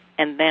judgment,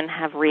 and then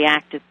have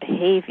reactive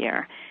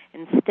behavior.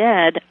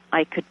 Instead,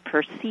 I could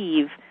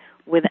perceive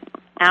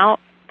without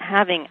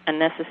having a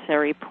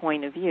necessary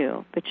point of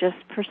view, but just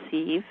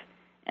perceive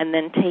and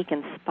then take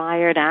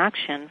inspired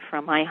action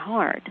from my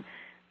heart.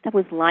 That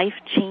was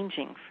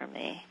life-changing for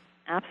me.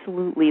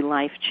 Absolutely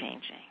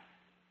life-changing.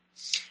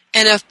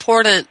 An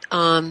important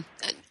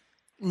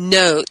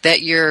note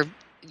that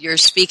you're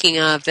speaking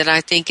of that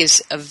I think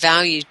is of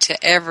value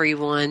to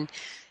everyone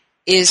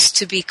is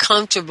to be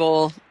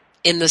comfortable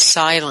in the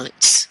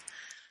silence.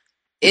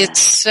 It's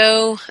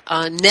so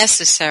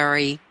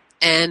necessary,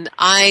 and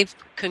I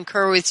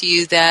concur with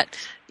you that,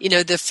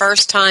 the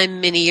first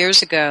time many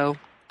years ago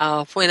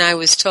when I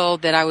was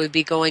told that I would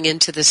be going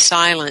into the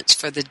silence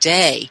for the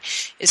day,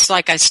 it's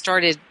like I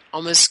started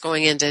almost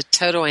going into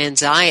total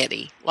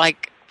anxiety.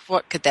 Like,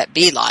 what could that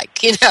be like?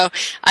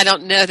 I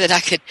don't know that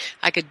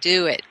I could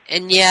do it.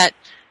 And yet,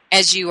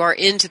 as you are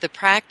into the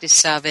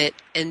practice of it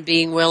and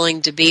being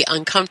willing to be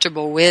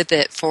uncomfortable with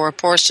it for a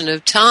portion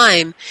of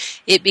time,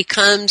 it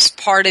becomes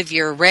part of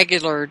your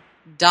regular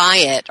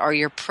diet or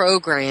your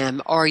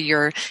program or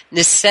your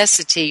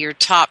necessity, your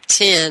top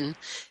 10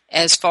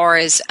 as far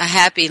as a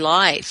happy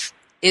life,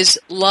 is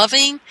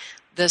loving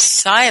the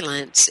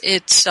silence.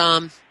 It's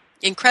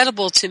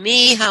incredible to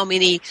me how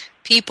many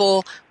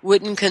people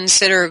wouldn't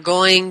consider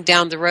going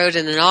down the road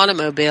in an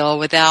automobile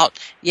without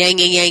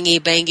yangy,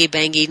 bangy,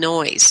 bangy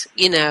noise,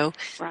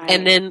 Right.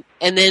 and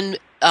then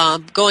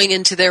going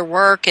into their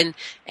work and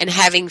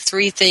having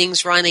 3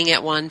 things running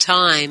at one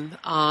time,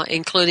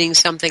 including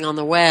something on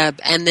the web,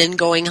 and then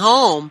going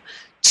home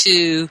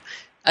to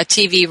a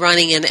TV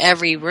running in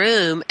every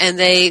room, and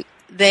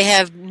they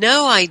have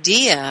no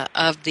idea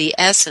of the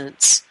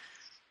essence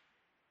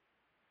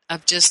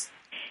of just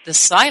the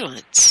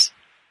silence.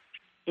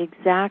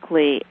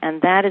 Exactly,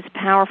 and that is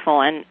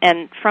powerful.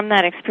 And from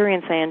that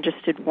experience, I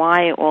understood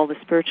why all the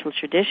spiritual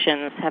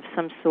traditions have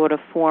some sort of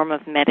form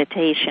of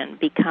meditation,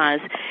 because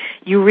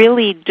you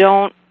really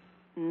don't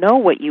know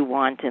what you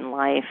want in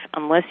life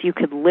unless you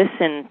could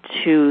listen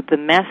to the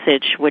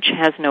message which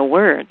has no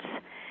words.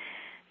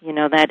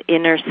 That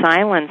inner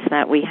silence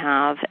that we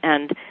have,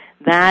 and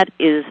that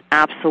is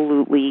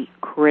absolutely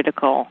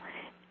critical.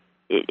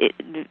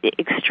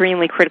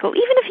 Extremely critical.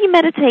 Even if you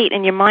meditate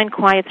and your mind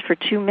quiets for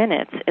 2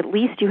 minutes, at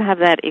least you have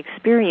that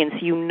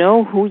experience. You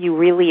know who you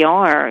really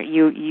are.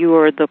 You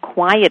are the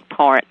quiet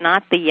part,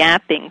 not the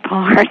yapping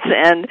part,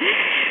 and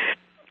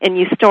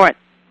you start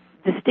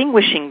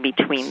distinguishing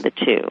between the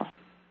two.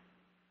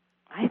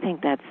 I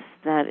think that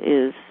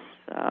is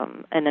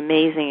an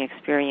amazing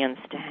experience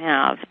to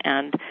have,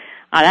 and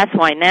That's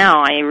why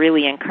now I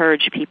really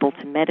encourage people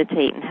to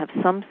meditate and have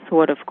some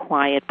sort of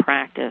quiet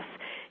practice.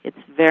 It's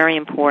very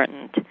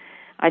important.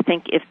 I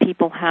think if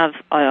people have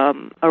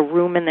a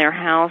room in their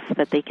house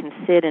that they can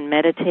sit and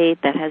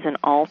meditate, that has an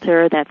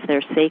altar, that's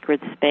their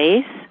sacred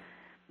space,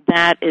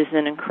 that is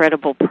an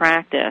incredible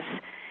practice.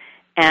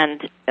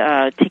 And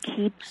to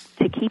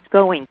keep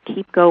going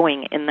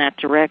in that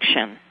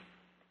direction.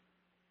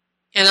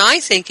 And I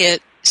think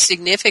it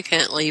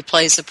significantly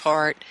plays a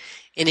part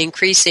in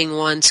increasing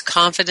one's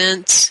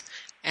confidence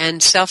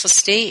and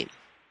self-esteem.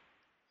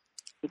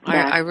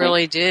 Exactly. I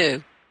really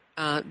do.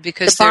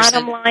 Because the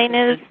bottom line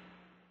is,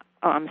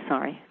 I'm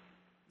sorry.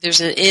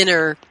 There's an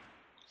inner,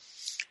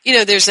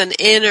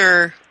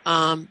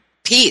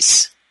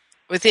 peace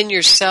within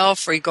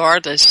yourself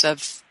regardless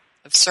of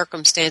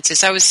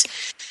circumstances. I was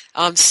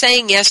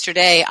saying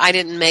yesterday, I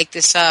didn't make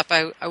this up.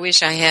 I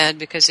wish I had,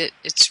 because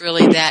it's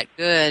really that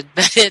good.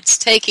 But it's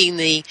taking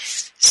the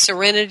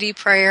serenity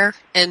prayer,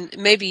 and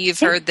maybe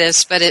you've heard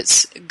this, but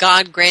it's,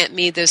 God grant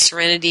me the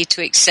serenity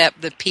to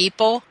accept the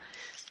people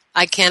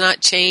I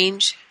cannot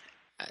change,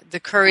 the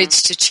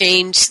courage to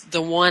change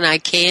the one I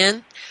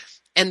can,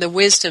 and the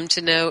wisdom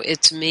to know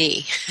it's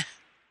me.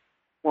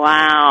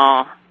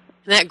 Wow.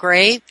 Isn't that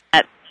great?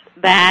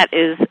 That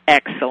is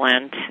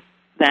excellent.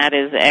 That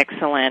is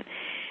excellent.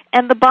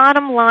 And the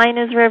bottom line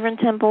is, Reverend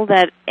Temple,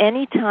 that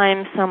any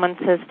time someone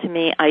says to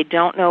me, I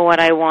don't know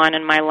what I want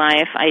in my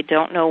life, I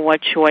don't know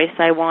what choice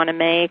I want to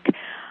make,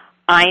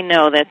 I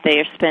know that they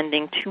are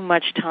spending too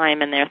much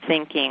time in their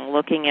thinking,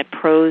 looking at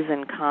pros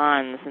and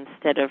cons,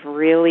 instead of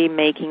really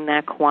making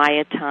that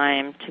quiet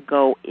time to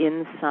go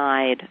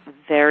inside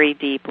very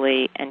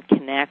deeply and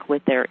connect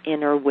with their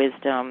inner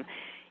wisdom,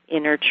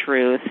 inner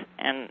truth,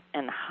 and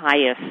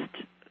highest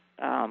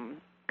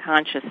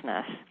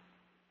consciousness.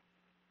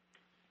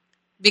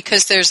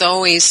 Because there's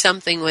always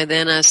something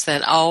within us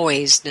that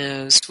always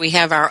knows. We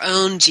have our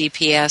own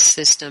GPS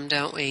system,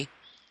 don't we?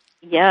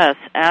 Yes,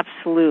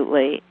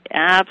 absolutely.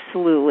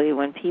 Absolutely.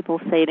 When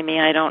people say to me,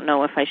 I don't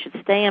know if I should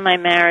stay in my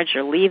marriage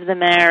or leave the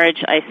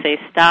marriage, I say,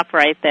 stop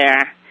right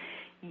there.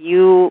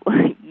 You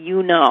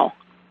know.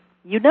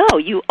 You know.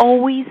 You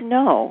always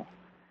know.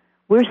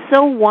 We're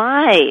so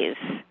wise.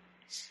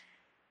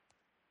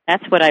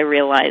 That's what I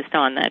realized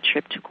on that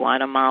trip to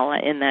Guatemala,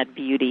 in that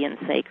beauty and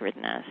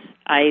sacredness.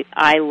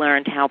 I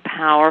learned how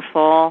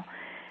powerful,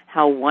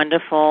 how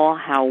wonderful,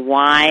 how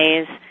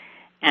wise,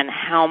 and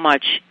how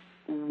much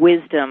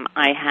wisdom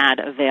I had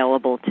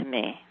available to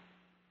me.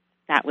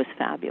 That was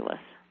fabulous.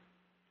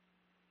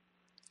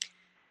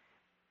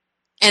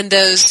 And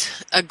those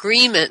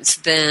agreements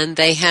then,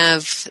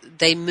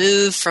 they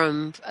move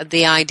from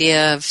the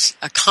idea of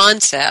a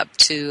concept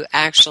to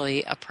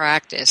actually a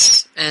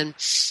practice. And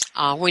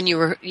when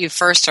you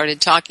first started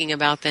talking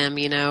about them,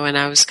 and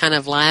I was kind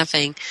of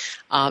laughing,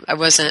 I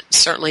wasn't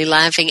certainly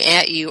laughing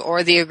at you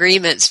or the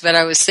agreements, but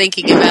I was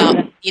thinking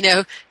about,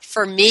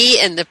 for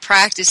me in the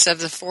practice of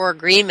the 4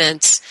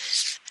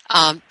 agreements,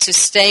 to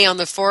stay on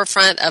the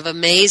forefront of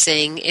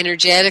amazing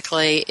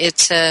energetically,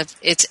 it's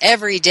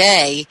every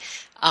day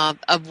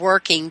of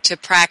working to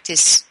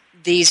practice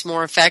these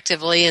more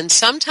effectively, and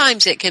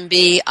sometimes it can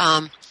be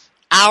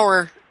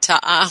hour to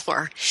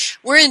hour.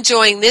 We're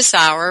enjoying this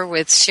hour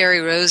with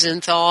Sheri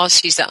Rosenthal.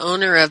 She's the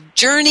owner of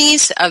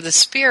Journeys of the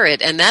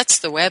Spirit, and that's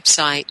the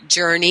website,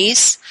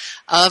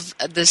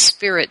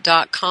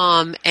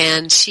 journeysofthespirit.com,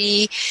 and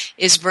she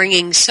is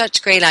bringing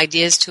such great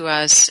ideas to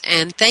us,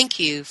 and thank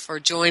you for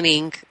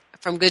joining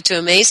From Good to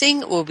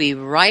Amazing. We'll be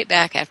right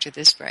back after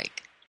this break.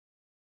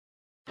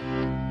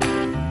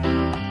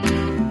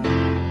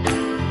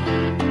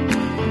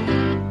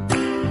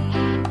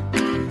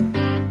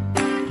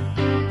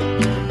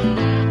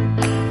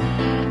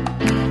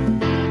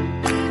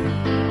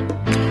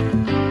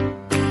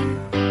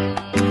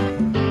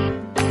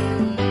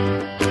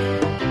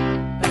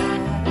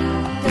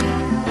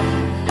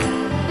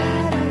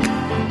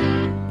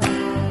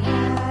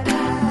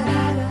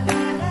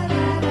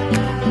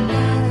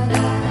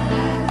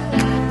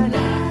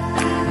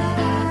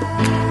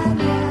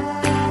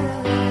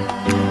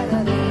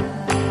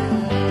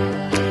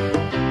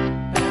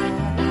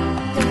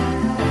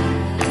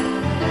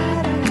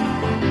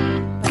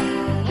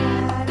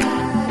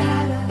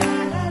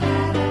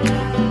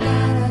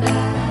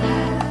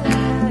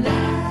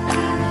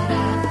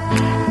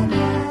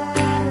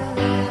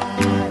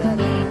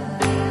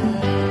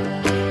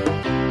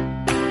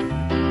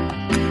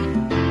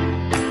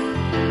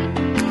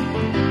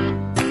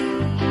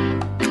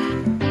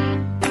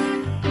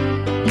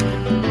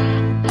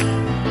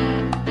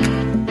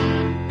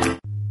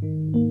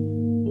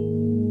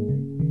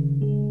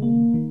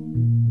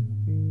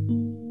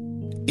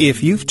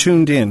 If you've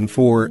tuned in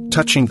for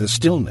Touching the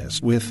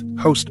Stillness with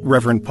host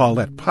Reverend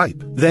Paulette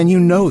Pipe, then you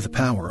know the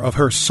power of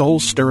her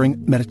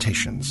soul-stirring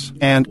meditations.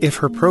 And if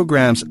her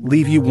programs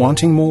leave you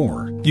wanting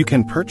more, you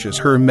can purchase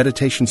her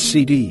meditation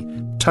CD,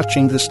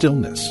 Touching the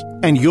Stillness,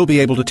 and you'll be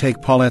able to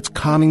take Paulette's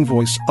calming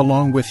voice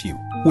along with you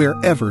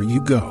wherever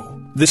you go.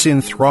 This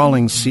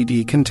enthralling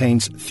CD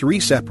contains 3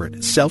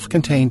 separate,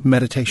 self-contained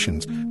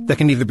meditations that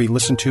can either be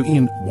listened to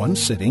in one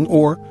sitting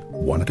or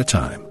one at a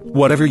time.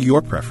 Whatever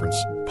your preference,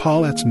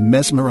 Paulette's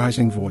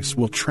mesmerizing voice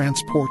will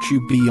transport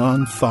you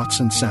beyond thoughts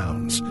and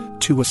sounds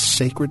to a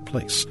sacred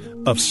place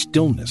of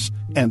stillness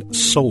and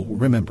soul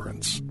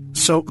remembrance.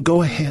 So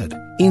go ahead,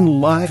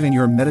 enliven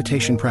your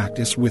meditation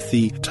practice with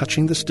the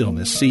Touching the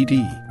Stillness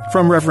CD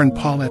from Reverend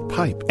Paulette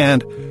Pipe,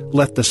 and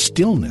let the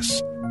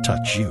stillness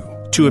touch you.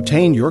 To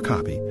obtain your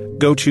copy,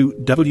 go to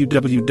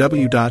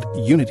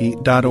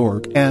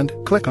www.unity.org and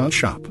click on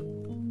Shop.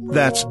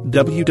 That's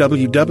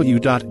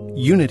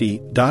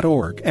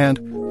www.unity.org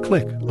and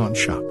click on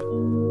Shop.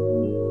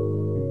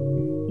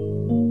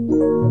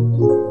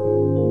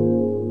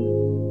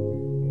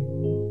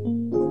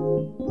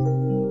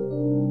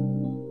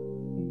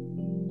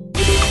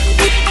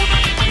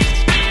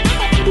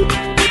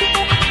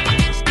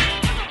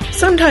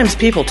 Sometimes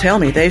people tell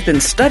me they've been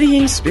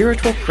studying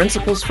spiritual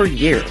principles for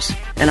years,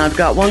 and I've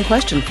got one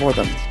question for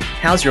them.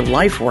 How's your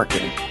life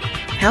working?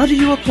 How do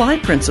you apply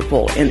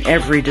principle in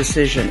every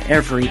decision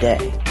every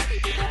day?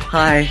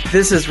 Hi,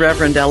 this is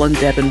Reverend Ellen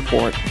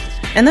Debenport,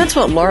 and that's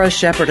what Laura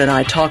Shepard and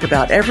I talk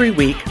about every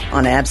week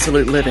on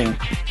Absolute Living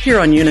here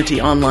on Unity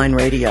Online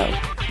Radio.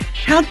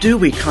 How do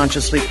we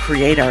consciously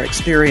create our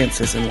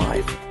experiences in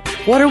life?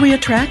 What are we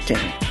attracting?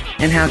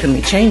 And how can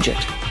we change it?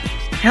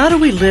 How do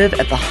we live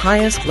at the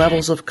highest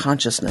levels of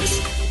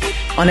consciousness?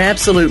 On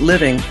Absolute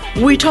Living,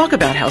 we talk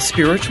about how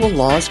spiritual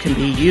laws can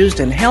be used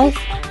in health,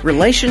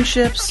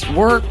 relationships,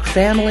 work,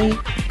 family,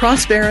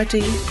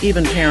 prosperity,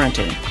 even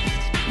parenting.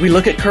 We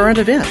look at current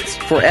events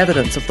for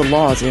evidence of the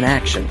laws in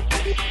action.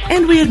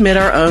 And we admit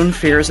our own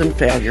fears and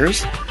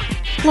failures.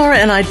 Laura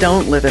and I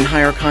don't live in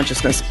higher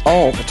consciousness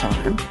all the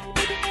time.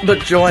 But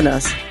join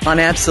us on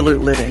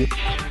Absolute Living.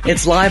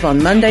 It's live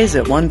on Mondays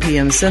at 1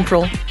 p.m.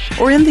 Central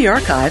or in the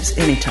archives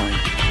anytime.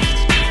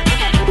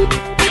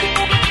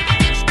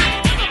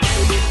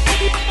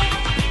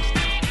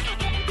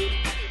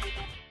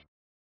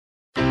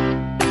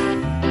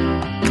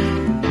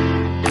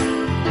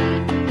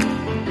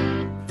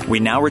 We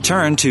now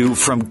return to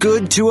From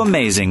Good to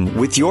Amazing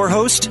with your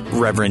host,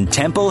 Reverend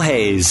Temple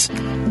Hayes.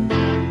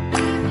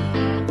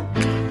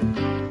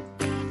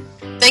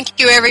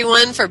 Thank you,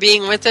 everyone, for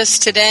being with us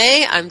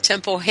today. I'm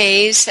Temple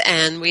Hayes,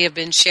 and we have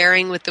been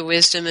sharing with the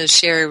wisdom of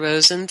Sheri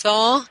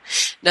Rosenthal.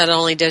 Not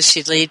only does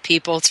she lead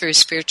people through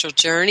spiritual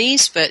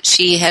journeys, but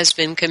she has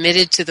been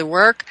committed to the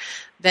work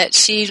that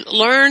she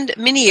learned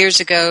many years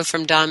ago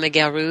from Don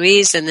Miguel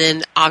Ruiz and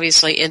then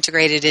obviously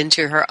integrated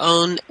into her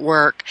own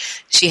work.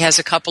 She has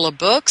a couple of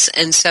books,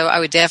 and so I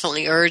would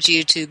definitely urge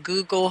you to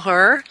Google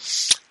her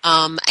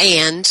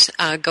and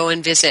go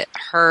and visit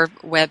her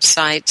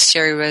website,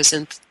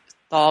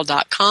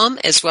 SheriRosenthal.com,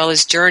 as well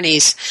as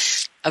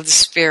Journeys of the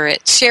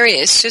Spirit. Sheri,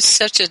 it's just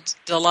such a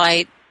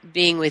delight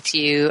being with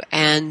you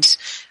and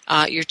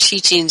your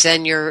teachings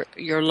and your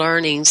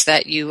learnings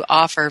that you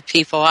offer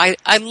people.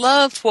 I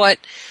love what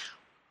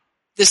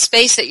the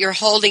space that you're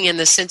holding in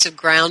the sense of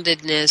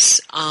groundedness.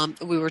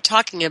 We were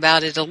talking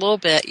about it a little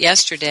bit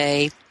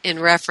yesterday in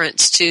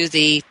reference to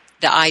the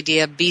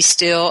idea of be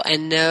still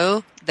and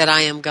know that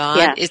I am God.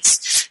 Yeah.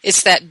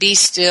 It's that be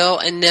still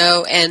and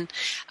know. And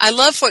I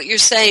love what you're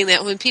saying,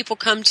 that when people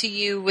come to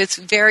you with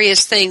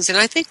various things, and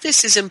I think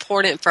this is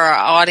important for our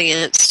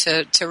audience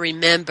to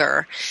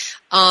remember,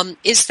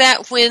 is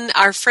that when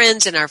our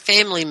friends and our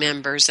family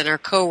members and our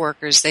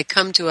coworkers, they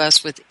come to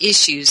us with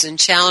issues and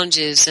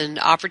challenges and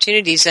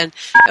opportunities, and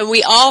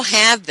we all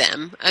have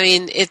them.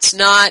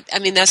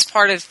 That's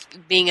part of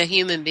being a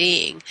human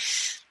being.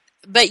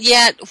 But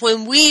yet,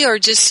 when we are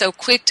just so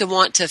quick to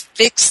want to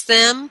fix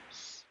them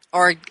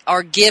or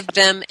give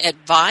them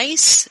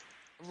advice,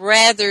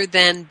 rather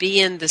than be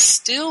in the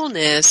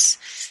stillness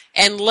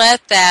and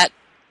let that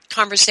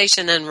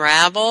conversation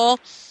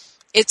unravel,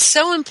 it's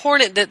so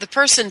important that the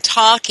person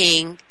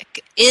talking,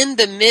 in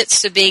the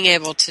midst of being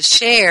able to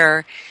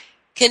share,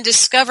 can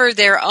discover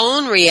their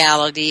own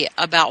reality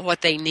about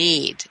what they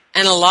need.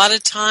 And a lot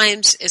of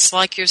times, it's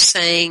like you're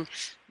saying,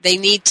 they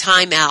need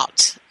time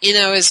out. You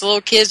know, as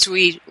little kids,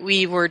 we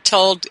were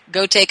told,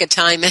 go take a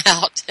time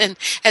out. And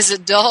as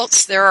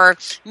adults, there are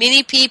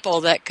many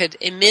people that could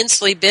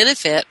immensely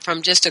benefit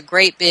from just a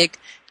great big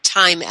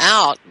time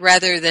out,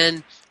 rather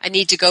than, I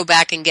need to go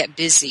back and get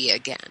busy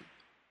again.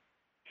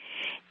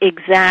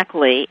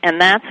 Exactly, and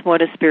that's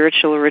what a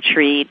spiritual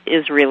retreat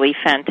is really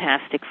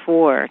fantastic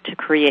for, to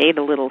create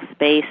a little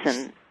space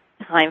and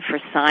time for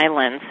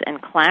silence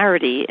and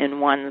clarity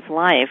in one's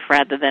life,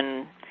 rather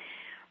than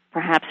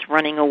perhaps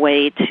running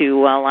away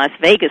to Las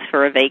Vegas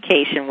for a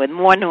vacation with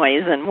more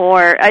noise and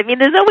more. I mean,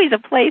 there's always a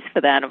place for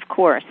that, of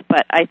course,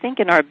 but I think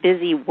in our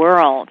busy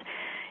world,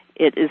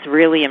 it is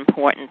really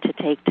important to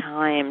take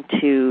time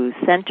to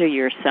center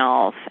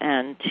yourself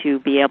and to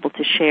be able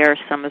to share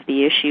some of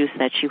the issues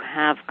that you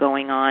have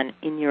going on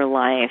in your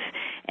life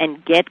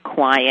and get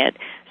quiet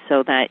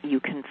so that you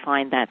can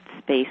find that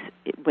space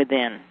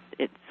within.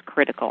 It's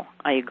critical.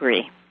 I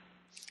agree.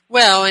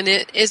 Well, and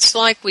it's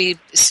like we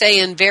say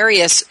in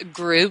various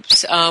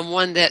groups.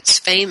 One that's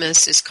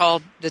famous is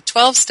called the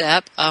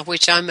 12-Step,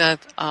 which I'm a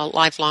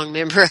lifelong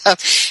member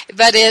of.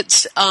 But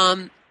it's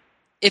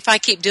if I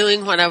keep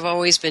doing what I've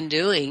always been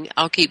doing,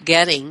 I'll keep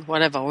getting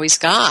what I've always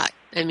got.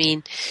 I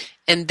mean,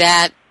 and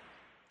that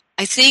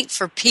I think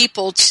for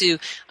people to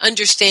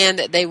understand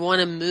that they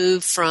want to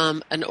move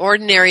from an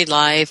ordinary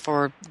life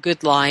or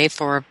good life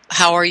or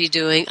how are you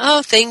doing?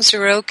 Oh, things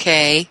are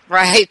okay,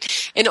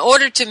 right? In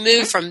order to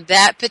move from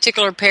that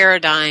particular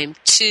paradigm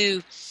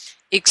to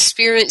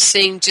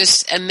experiencing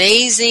just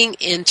amazing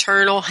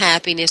internal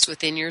happiness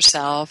within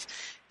yourself,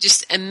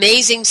 just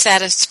amazing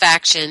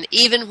satisfaction,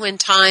 even when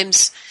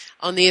times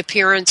on the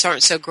appearance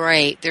aren't so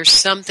great. There's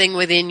something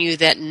within you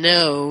that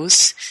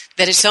knows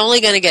that it's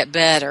only going to get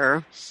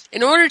better.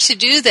 In order to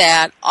do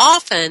that,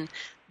 often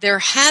there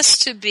has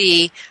to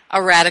be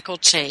a radical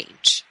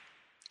change.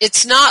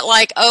 It's not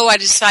like, oh, I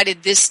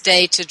decided this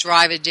day to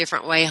drive a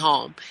different way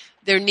home.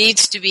 There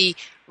needs to be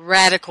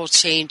radical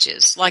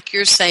changes. Like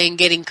you're saying,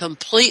 getting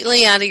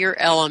completely out of your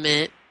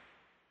element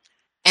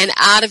and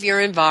out of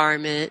your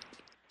environment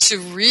to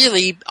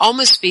really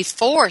almost be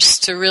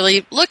forced to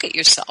really look at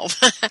yourself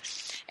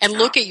and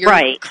look at your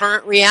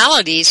current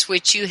realities,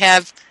 which you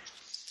have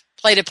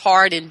played a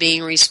part in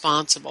being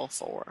responsible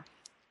for.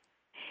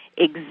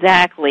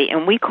 Exactly,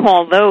 and we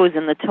call those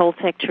in the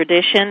Toltec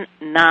tradition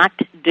not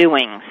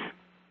doings,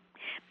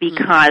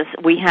 because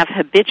we have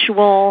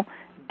habitual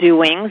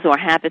doings or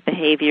habit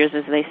behaviors,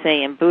 as they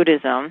say in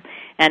Buddhism,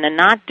 and a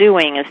not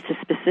doing is to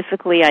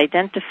specifically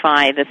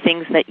identify the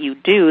things that you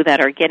do that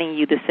are getting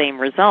you the same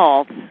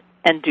results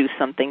and do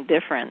something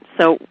different.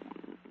 So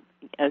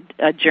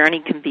a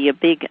journey can be a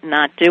big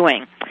not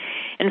doing.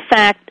 In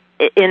fact,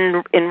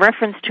 in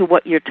reference to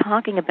what you're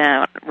talking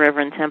about,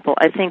 Reverend Temple,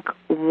 I think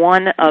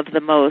one of the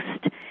most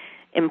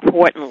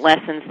important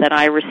lessons that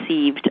I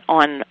received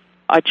on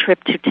a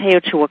trip to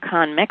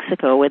Teotihuacan,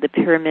 Mexico, where the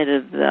Pyramid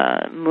of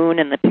the Moon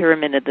and the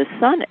Pyramid of the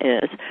Sun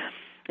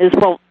is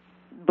well,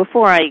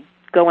 before I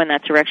go in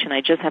that direction,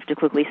 I just have to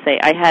quickly say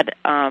I had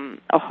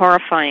a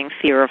horrifying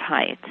fear of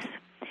heights.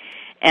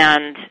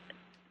 And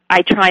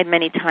I tried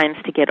many times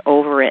to get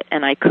over it,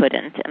 and I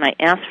couldn't. And I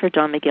asked for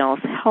Don Miguel's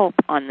help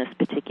on this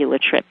particular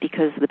trip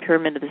because the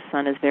Pyramid of the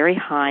Sun is very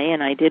high,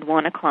 and I did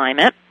want to climb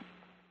it,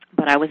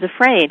 but I was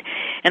afraid.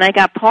 And I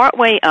got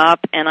partway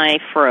up, and I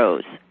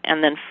froze.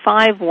 And then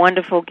 5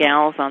 wonderful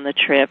gals on the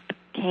trip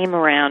came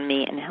around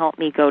me and helped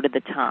me go to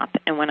the top.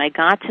 And when I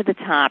got to the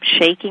top,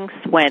 shaking,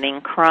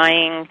 sweating,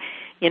 crying,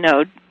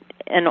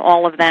 and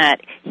all of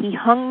that, he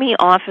hung me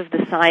off of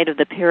the side of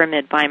the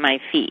pyramid by my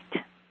feet.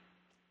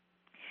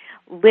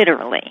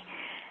 Literally.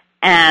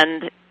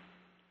 And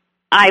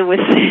I was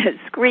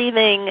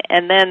screaming,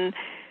 and then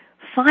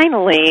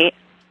finally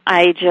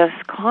I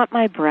just caught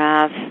my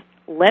breath,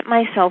 let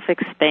myself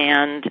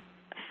expand,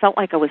 felt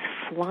like I was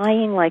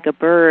flying like a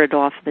bird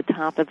off the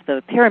top of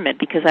the pyramid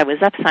because I was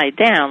upside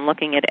down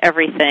looking at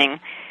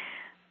everything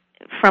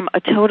from a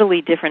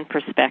totally different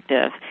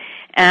perspective.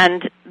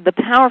 And the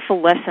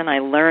powerful lesson I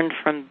learned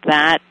from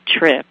that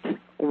trip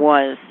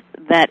was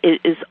that it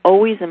is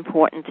always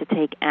important to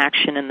take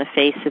action in the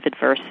face of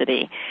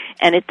adversity.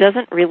 And it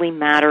doesn't really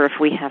matter if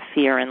we have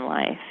fear in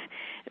life.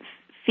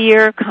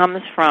 Fear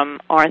comes from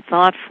our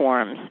thought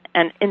forms.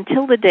 And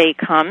until the day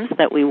comes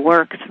that we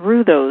work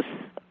through those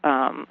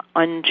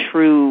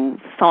untrue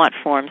thought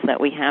forms that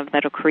we have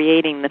that are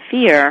creating the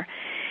fear,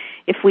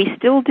 if we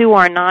still do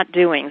our not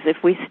doings, if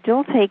we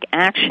still take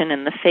action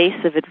in the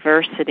face of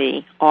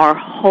adversity, our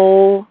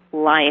whole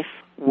life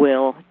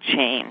will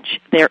change.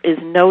 There is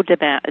no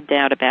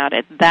doubt about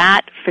it.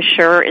 That, for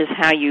sure, is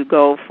how you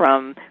go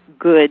from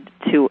good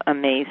to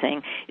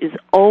amazing, is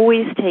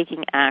always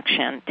taking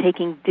action,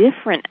 taking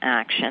different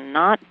action,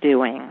 not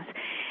doings.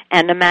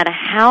 And no matter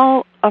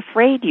how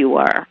afraid you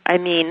are, I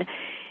mean,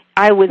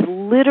 I was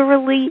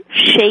literally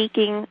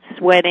shaking,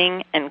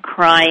 sweating, and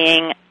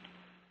crying.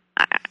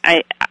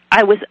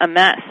 I was a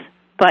mess,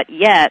 but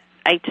yet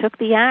I took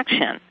the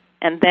action,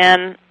 and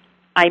then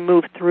I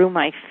moved through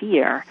my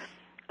fear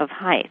of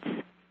heights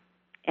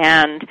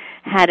and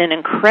had an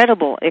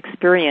incredible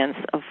experience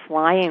of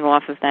flying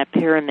off of that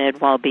pyramid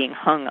while being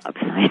hung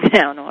upside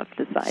down off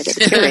the side of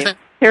the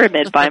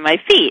pyramid by my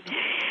feet.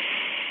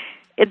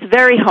 It's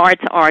very hard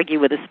to argue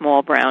with a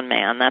small brown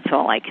man, that's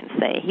all I can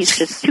say. He's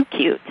just too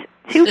cute.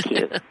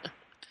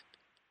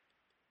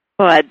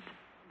 But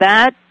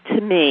that,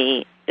 to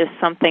me, is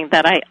something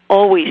that I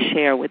always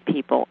share with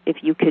people. If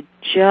you could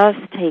just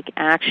take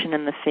action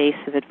in the face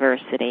of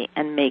adversity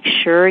and make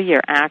sure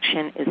your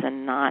action is a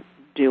not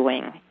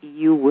doing,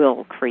 you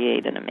will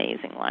create an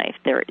amazing life.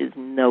 There is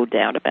no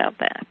doubt about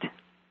that.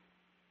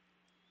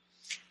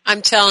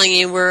 I'm telling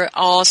you, we're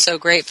all so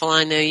grateful.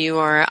 I know you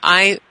are.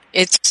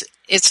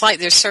 It's like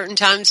there's certain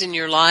times in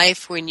your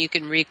life when you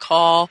can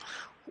recall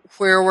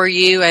where were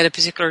you at a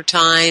particular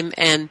time,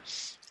 and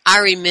I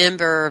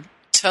remember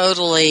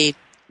totally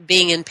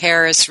being in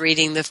Paris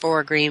reading the 4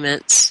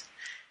 Agreements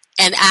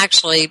and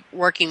actually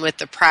working with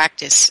the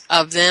practice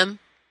of them,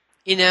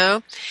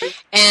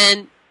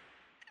 and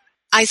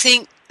I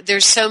think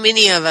there's so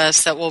many of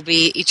us that will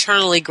be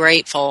eternally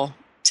grateful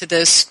to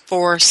those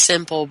 4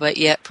 simple but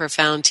yet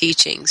profound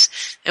teachings.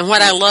 And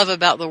what I love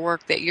about the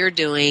work that you're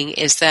doing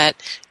is that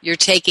you're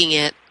taking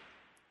it,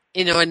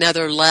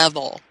 another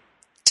level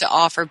to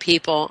offer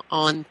people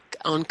on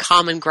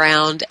common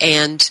ground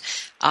and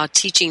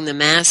teaching the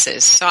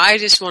masses. So I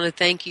just want to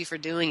thank you for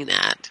doing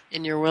that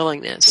and your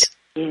willingness.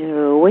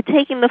 We're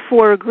taking the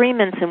 4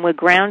 agreements and we're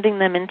grounding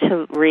them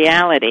into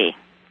reality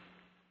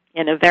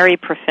in a very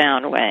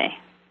profound way.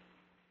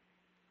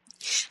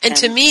 And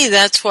to me,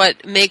 that's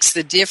what makes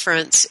the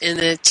difference in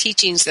the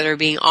teachings that are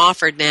being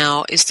offered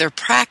now is they're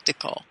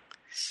practical.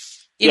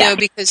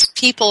 Because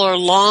people are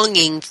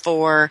longing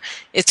for,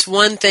 it's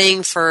one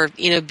thing for,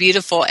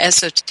 beautiful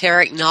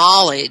esoteric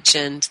knowledge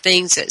and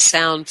things that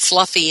sound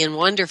fluffy and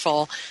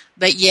wonderful,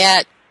 but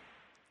yet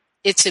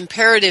it's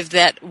imperative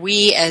that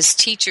we as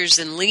teachers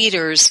and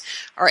leaders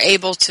are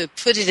able to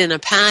put it in a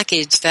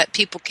package that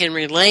people can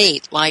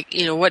relate. Like,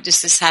 what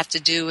does this have to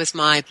do with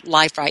my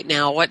life right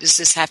now? What does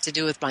this have to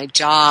do with my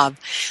job?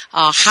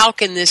 How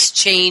can this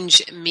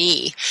change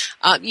me?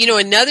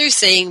 Another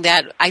thing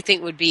that I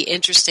think would be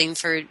interesting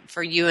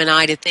for you and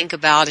I to think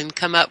about and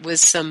come up with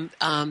some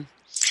kind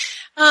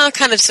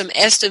of some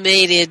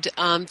estimated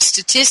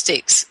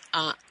statistics.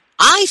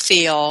 I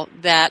feel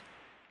that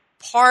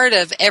part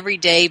of every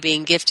day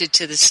being gifted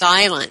to the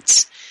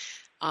silence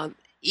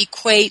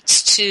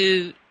equates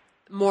to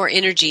more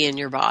energy in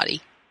your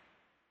body.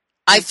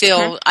 I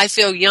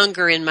feel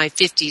younger in my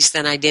 50s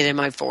than I did in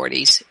my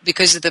 40s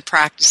because of the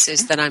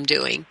practices that I'm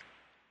doing.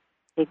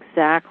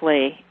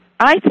 Exactly.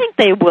 I think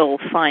they will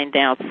find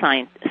out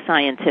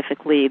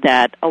scientifically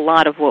that a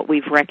lot of what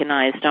we've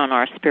recognized on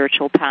our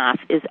spiritual path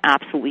is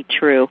absolutely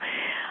true.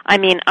 I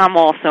mean, I'm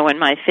also in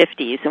my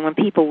 50s, and when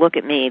people look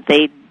at me,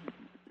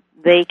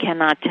 they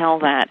cannot tell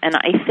that. And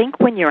I think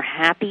when you're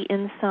happy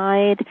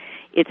inside,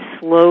 it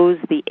slows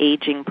the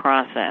aging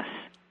process.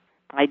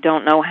 I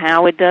don't know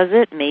how it does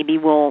it. Maybe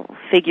we'll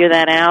figure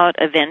that out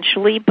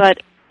eventually,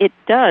 but it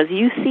does.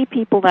 You see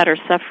people that are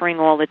suffering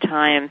all the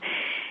time.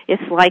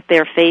 It's like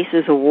their face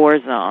is a war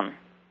zone.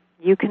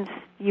 You can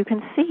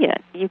see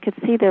it. You can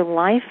see their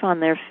life on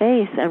their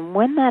face. And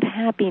when that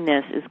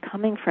happiness is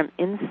coming from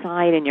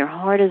inside and your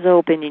heart is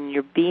open and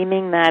you're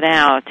beaming that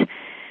out,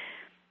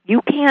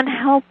 you can't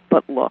help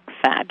but look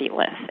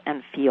fabulous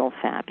and feel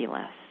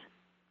fabulous.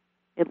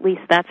 At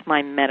least that's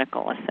my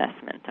medical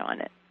assessment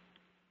on it.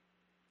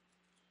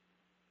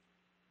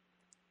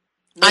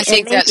 I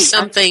think that's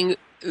something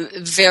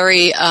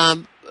very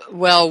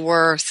well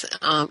worth,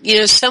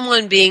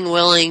 someone being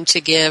willing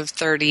to give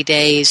 30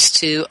 days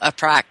to a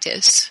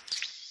practice.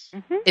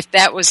 Mm-hmm. If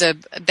that was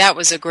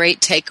a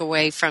great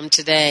takeaway from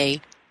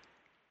today,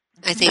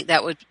 I think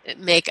that would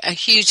make a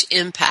huge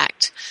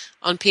impact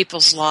on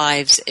people's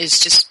lives, is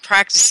just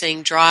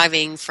practicing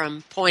driving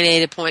from point A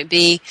to point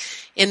B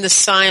in the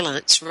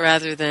silence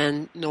rather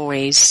than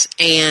noise,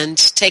 and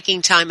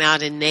taking time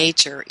out in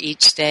nature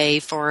each day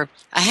for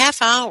a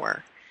half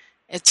hour.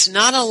 It's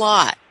not a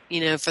lot,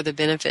 for the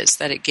benefits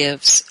that it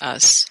gives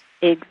us.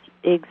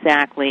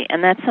 Exactly.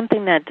 And that's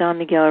something that Don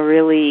Miguel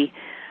really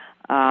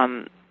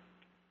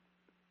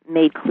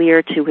made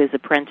clear to his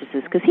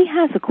apprentices, because he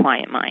has a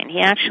quiet mind. He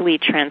actually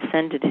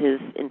transcended his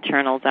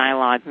internal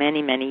dialogue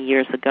many, many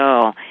years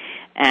ago,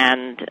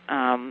 and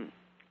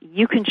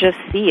you can just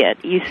see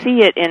it. You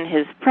see it in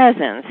his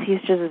presence.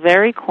 He's just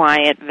very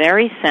quiet,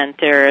 very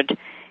centered.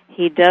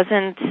 He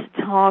doesn't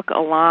talk a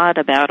lot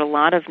about a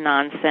lot of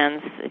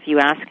nonsense. If you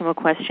ask him a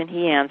question,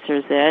 he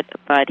answers it,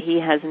 but he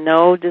has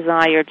no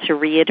desire to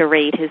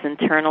reiterate his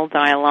internal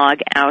dialogue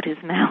out his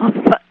mouth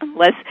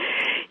unless,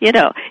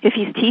 if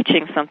he's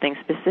teaching something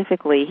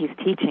specifically, he's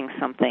teaching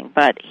something,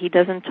 but he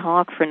doesn't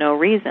talk for no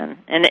reason.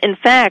 And in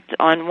fact,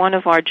 on one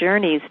of our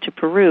journeys to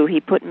Peru,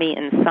 he put me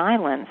in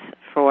silence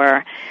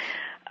for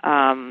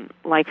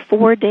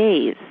 4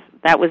 days.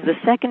 That was the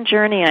second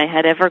journey I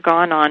had ever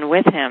gone on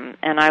with him,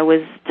 and I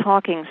was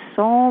talking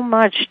so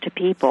much to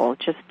people,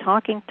 just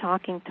talking,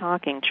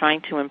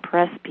 trying to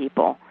impress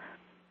people,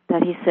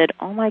 that he said,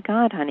 "Oh my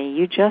God, honey,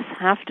 you just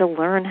have to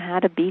learn how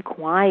to be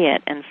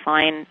quiet and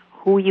find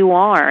who you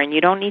are, and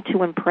you don't need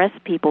to impress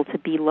people to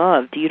be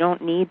loved. You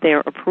don't need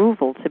their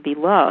approval to be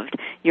loved.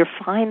 You're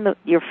fine,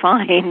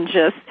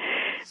 just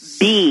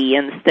be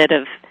instead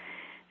of,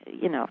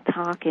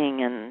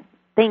 talking and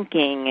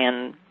thinking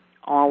and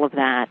all of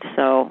that."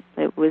 So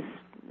it was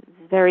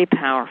very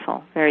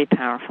powerful, very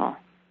powerful.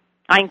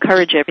 I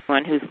encourage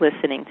everyone who's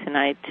listening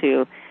tonight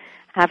to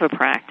have a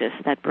practice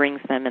that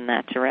brings them in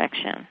that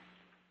direction.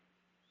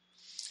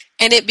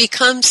 And it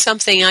becomes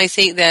something I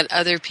think that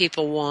other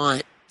people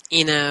want,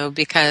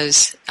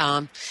 because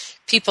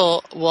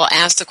people will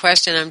ask the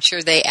question, I'm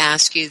sure they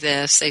ask you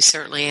this, they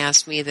certainly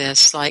ask me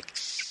this, like,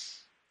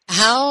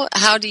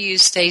 how do you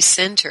stay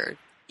centered?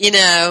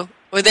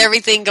 With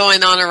everything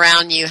going on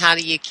around you, how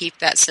do you keep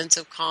that sense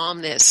of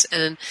calmness?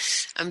 And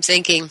I'm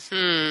thinking,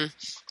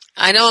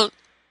 I don't,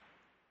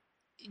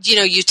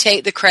 you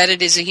take the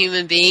credit as a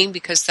human being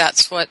because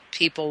that's what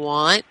people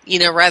want,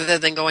 rather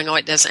than going, oh,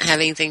 it doesn't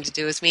have anything to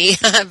do with me.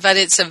 But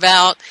it's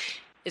about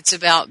It's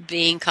about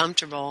being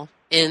comfortable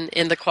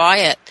in the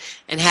quiet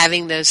and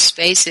having those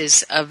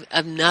spaces of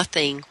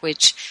nothing,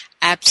 which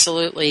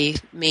absolutely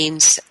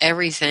means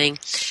everything.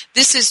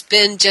 This has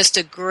been just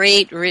a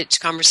great, rich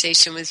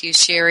conversation with you,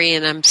 Sheri,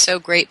 and I'm so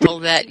grateful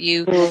that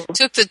you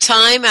took the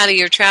time out of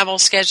your travel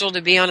schedule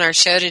to be on our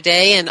show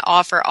today and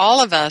offer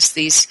all of us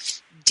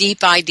these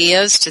deep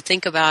ideas to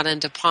think about and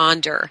to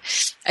ponder.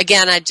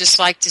 Again, I'd just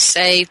like to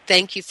say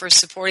thank you for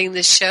supporting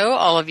this show,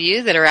 all of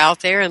you that are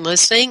out there and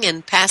listening,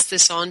 and pass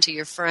this on to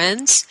your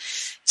friends.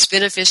 It's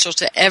beneficial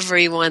to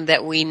everyone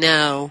that we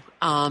know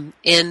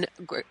in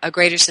a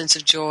greater sense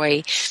of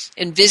joy.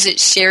 And visit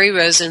Sheri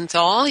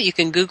Rosenthal. You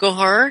can Google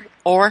her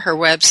or her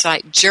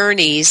website,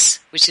 Journeys,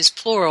 which is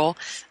plural,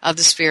 of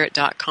the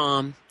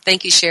Spirit.com.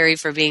 Thank you, Sheri,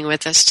 for being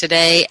with us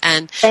today,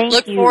 and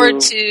look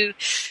forward to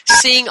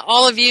seeing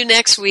all of you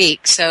next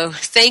week. So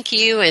thank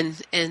you,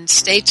 and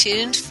stay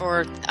tuned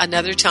for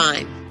another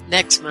time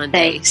next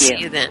Monday. See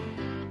you then.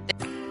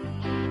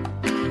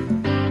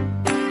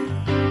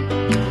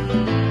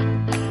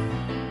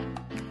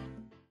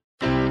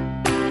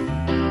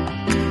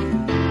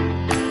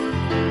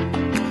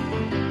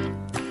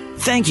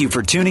 Thank you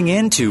for tuning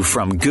in to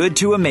From Good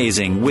to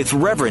Amazing with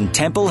Reverend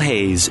Temple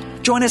Hayes.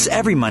 Join us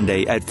every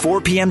Monday at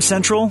 4 p.m.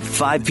 Central,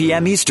 5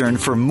 p.m. Eastern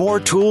for more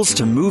tools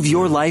to move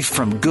your life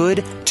from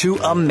good to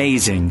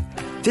amazing.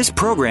 This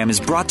program is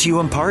brought to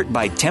you in part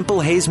by Temple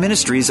Hayes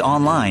Ministries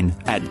online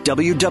at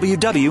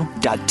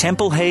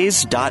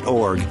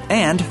www.templehays.org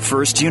and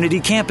First Unity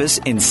Campus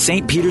in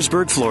St.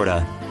 Petersburg,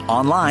 Florida.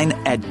 Online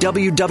at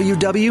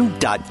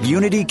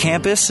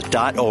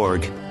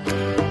www.unitycampus.org.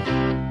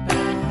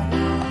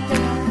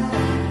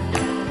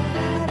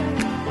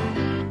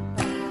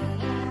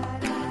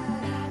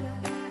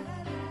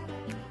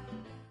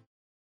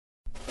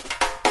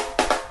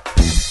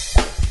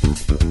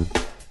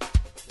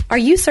 Are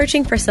you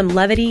searching for some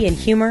levity and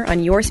humor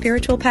on your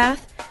spiritual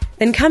path?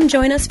 Then come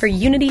join us for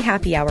Unity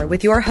Happy Hour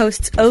with your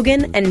hosts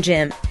Ogun and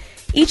Jim.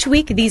 Each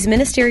week, these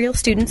ministerial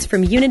students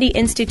from Unity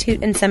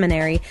Institute and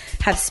Seminary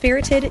have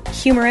spirited,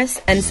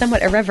 humorous, and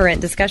somewhat irreverent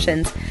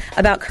discussions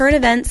about current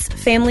events,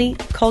 family,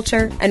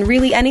 culture, and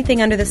really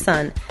anything under the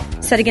sun,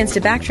 set against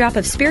a backdrop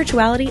of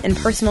spirituality and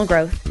personal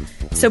growth.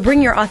 So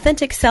bring your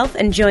authentic self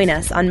and join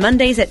us on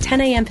Mondays at 10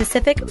 a.m.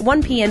 Pacific,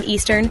 1 p.m.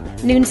 Eastern,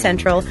 noon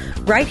Central,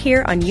 right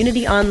here on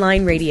Unity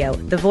Online Radio,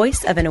 the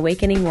voice of an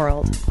awakening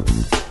world.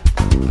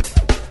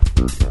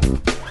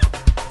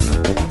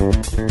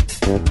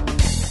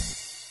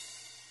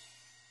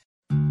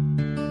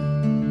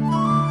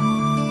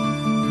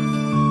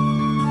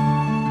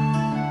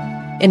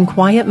 In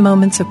quiet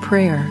moments of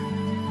prayer,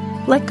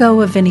 let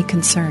go of any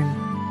concern.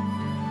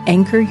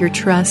 Anchor your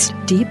trust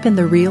deep in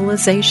the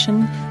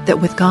realization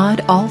that with God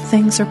all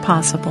things are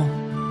possible.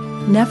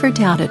 Never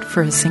doubt it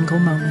for a single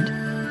moment.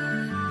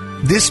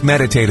 This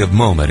meditative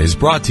moment is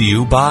brought to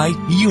you by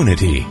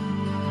Unity.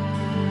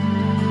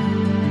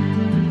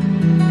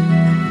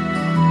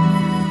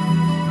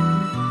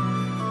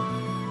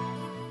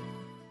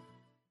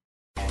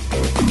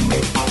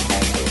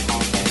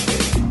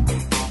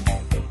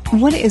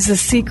 What is the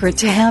secret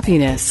to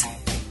happiness?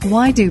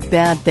 Why do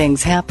bad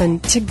things happen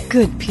to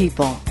good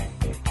people?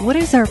 What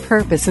is our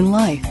purpose in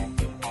life?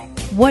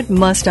 What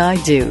must I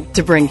do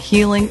to bring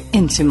healing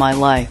into my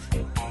life?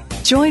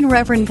 Join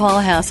Reverend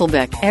Paul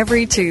Hasselbeck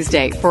every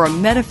Tuesday for a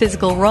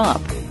metaphysical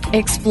romp.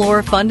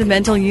 Explore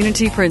fundamental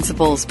unity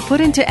principles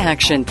put into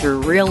action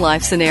through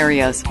real-life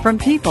scenarios from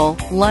people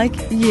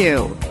like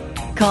you.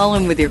 Call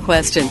him with your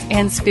questions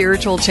and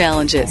spiritual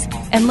challenges,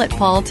 and let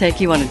Paul take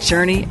you on a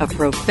journey of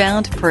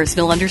profound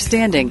personal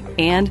understanding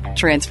and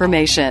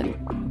transformation.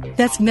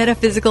 That's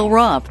Metaphysical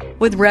Romp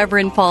with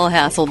Reverend Paul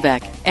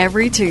Hasselbeck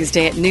every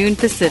Tuesday at noon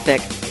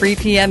Pacific, 3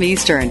 p.m.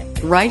 Eastern,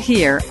 right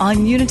here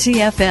on Unity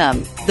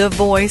FM, the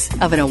voice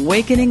of an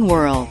awakening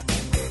world.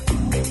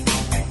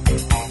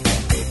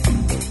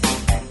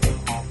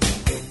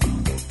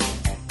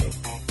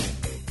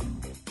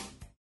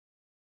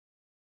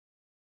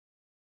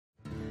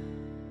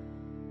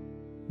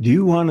 Do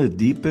you want to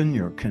deepen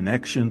your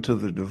connection to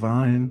the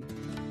divine,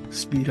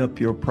 speed up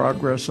your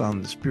progress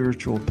on the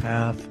spiritual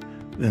path?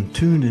 Then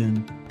tune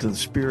in to the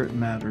Spirit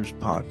Matters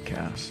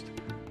podcast.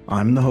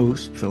 I'm the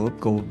host, Philip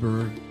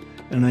Goldberg,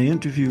 and I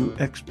interview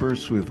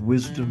experts with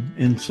wisdom,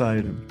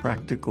 insight, and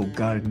practical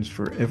guidance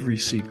for every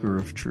seeker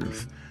of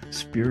truth.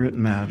 Spirit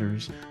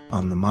Matters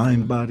on the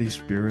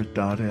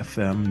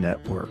MindBodySpirit.fm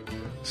network.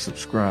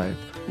 Subscribe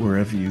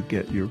wherever you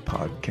get your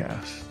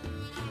podcasts.